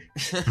kicker.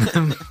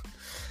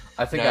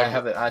 I think I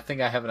have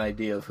an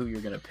idea of who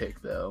you're going to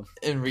pick, though.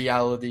 In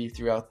reality,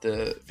 throughout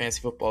the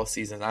fantasy football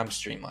season, I'm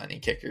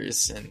streamlining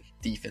kickers and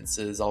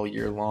defenses all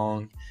year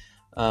long.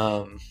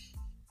 I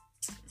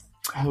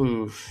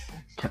mean,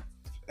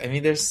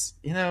 there's,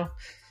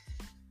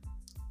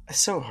 it's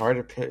so hard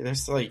to pick.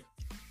 There's like,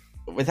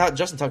 without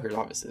Justin Tucker is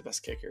obviously the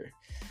best kicker,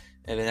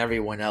 and then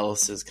everyone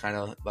else is kind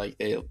of like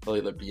they'll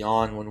either be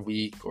on 1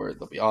 week or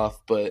they'll be off.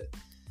 But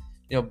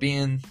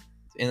being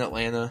in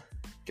Atlanta,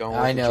 going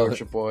with the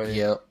Georgia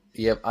boy.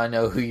 Yep. I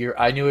know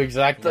I knew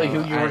exactly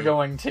who you were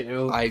going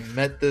to. I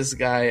met this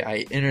guy.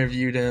 I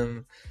interviewed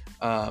him.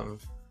 I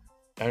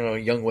don't know,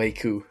 Younghoe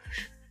Koo.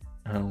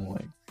 Oh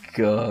my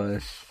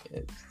gosh!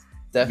 It's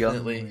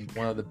definitely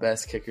one of the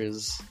best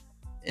kickers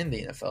in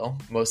the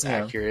NFL. Most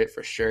accurate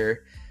for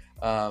sure.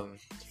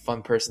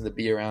 Fun person to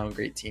be around.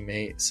 Great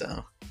teammate.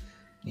 So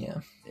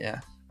yeah.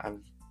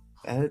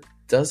 That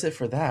does it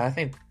for that. I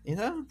think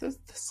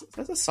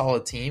that's a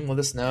solid team. Let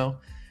us know,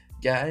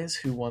 guys,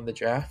 who won the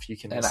draft. You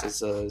can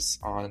message us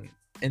on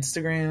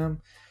Instagram,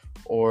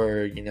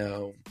 or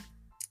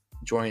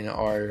join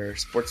our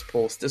Sports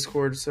Pulse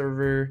Discord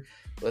server.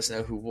 Let us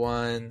know who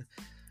won.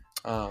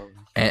 I'm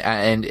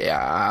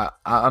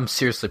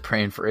seriously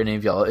praying for any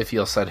of y'all. If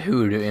y'all said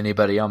who to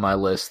anybody on my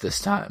list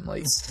this time,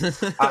 like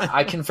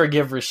I can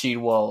forgive Rasheed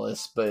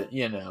Wallace, but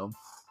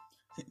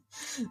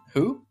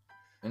who?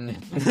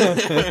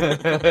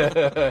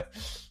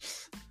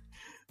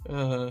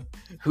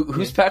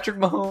 Who's Patrick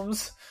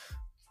Mahomes?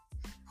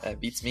 That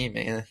beats me,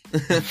 man.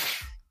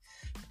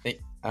 I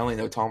only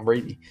know Tom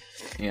Brady.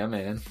 Yeah,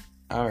 man.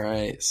 All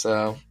right,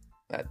 so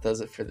that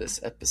does it for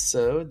this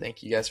episode.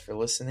 Thank you guys for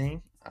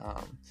listening.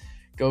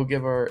 Go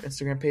give our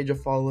Instagram page a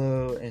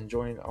follow and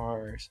join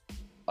our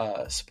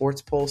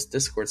Sports Pulse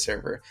Discord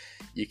server.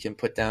 You can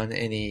put down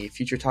any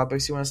future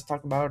topics you want us to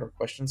talk about or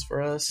questions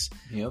for us.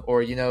 Yep.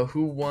 Or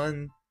who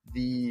won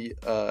the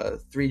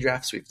 3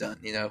 drafts we've done.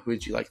 Who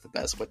did you like the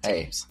best? What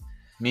teams?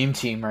 Hey, meme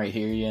team right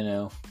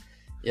here.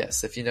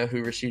 Yes, if you know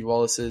who Rasheed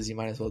Wallace is, you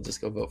might as well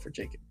just go vote for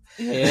Jacob.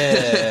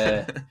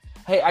 Yeah.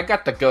 Hey, I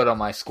got the GOAT on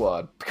my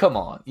squad. Come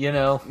on, You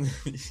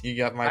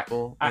got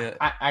Michael.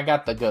 I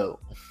got the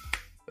GOAT.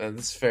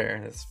 That's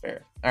fair.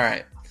 All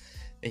right.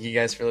 Thank you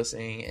guys for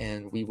listening,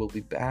 and we will be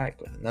back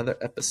with another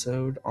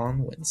episode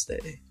on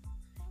Wednesday.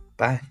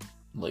 Bye.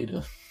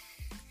 Later.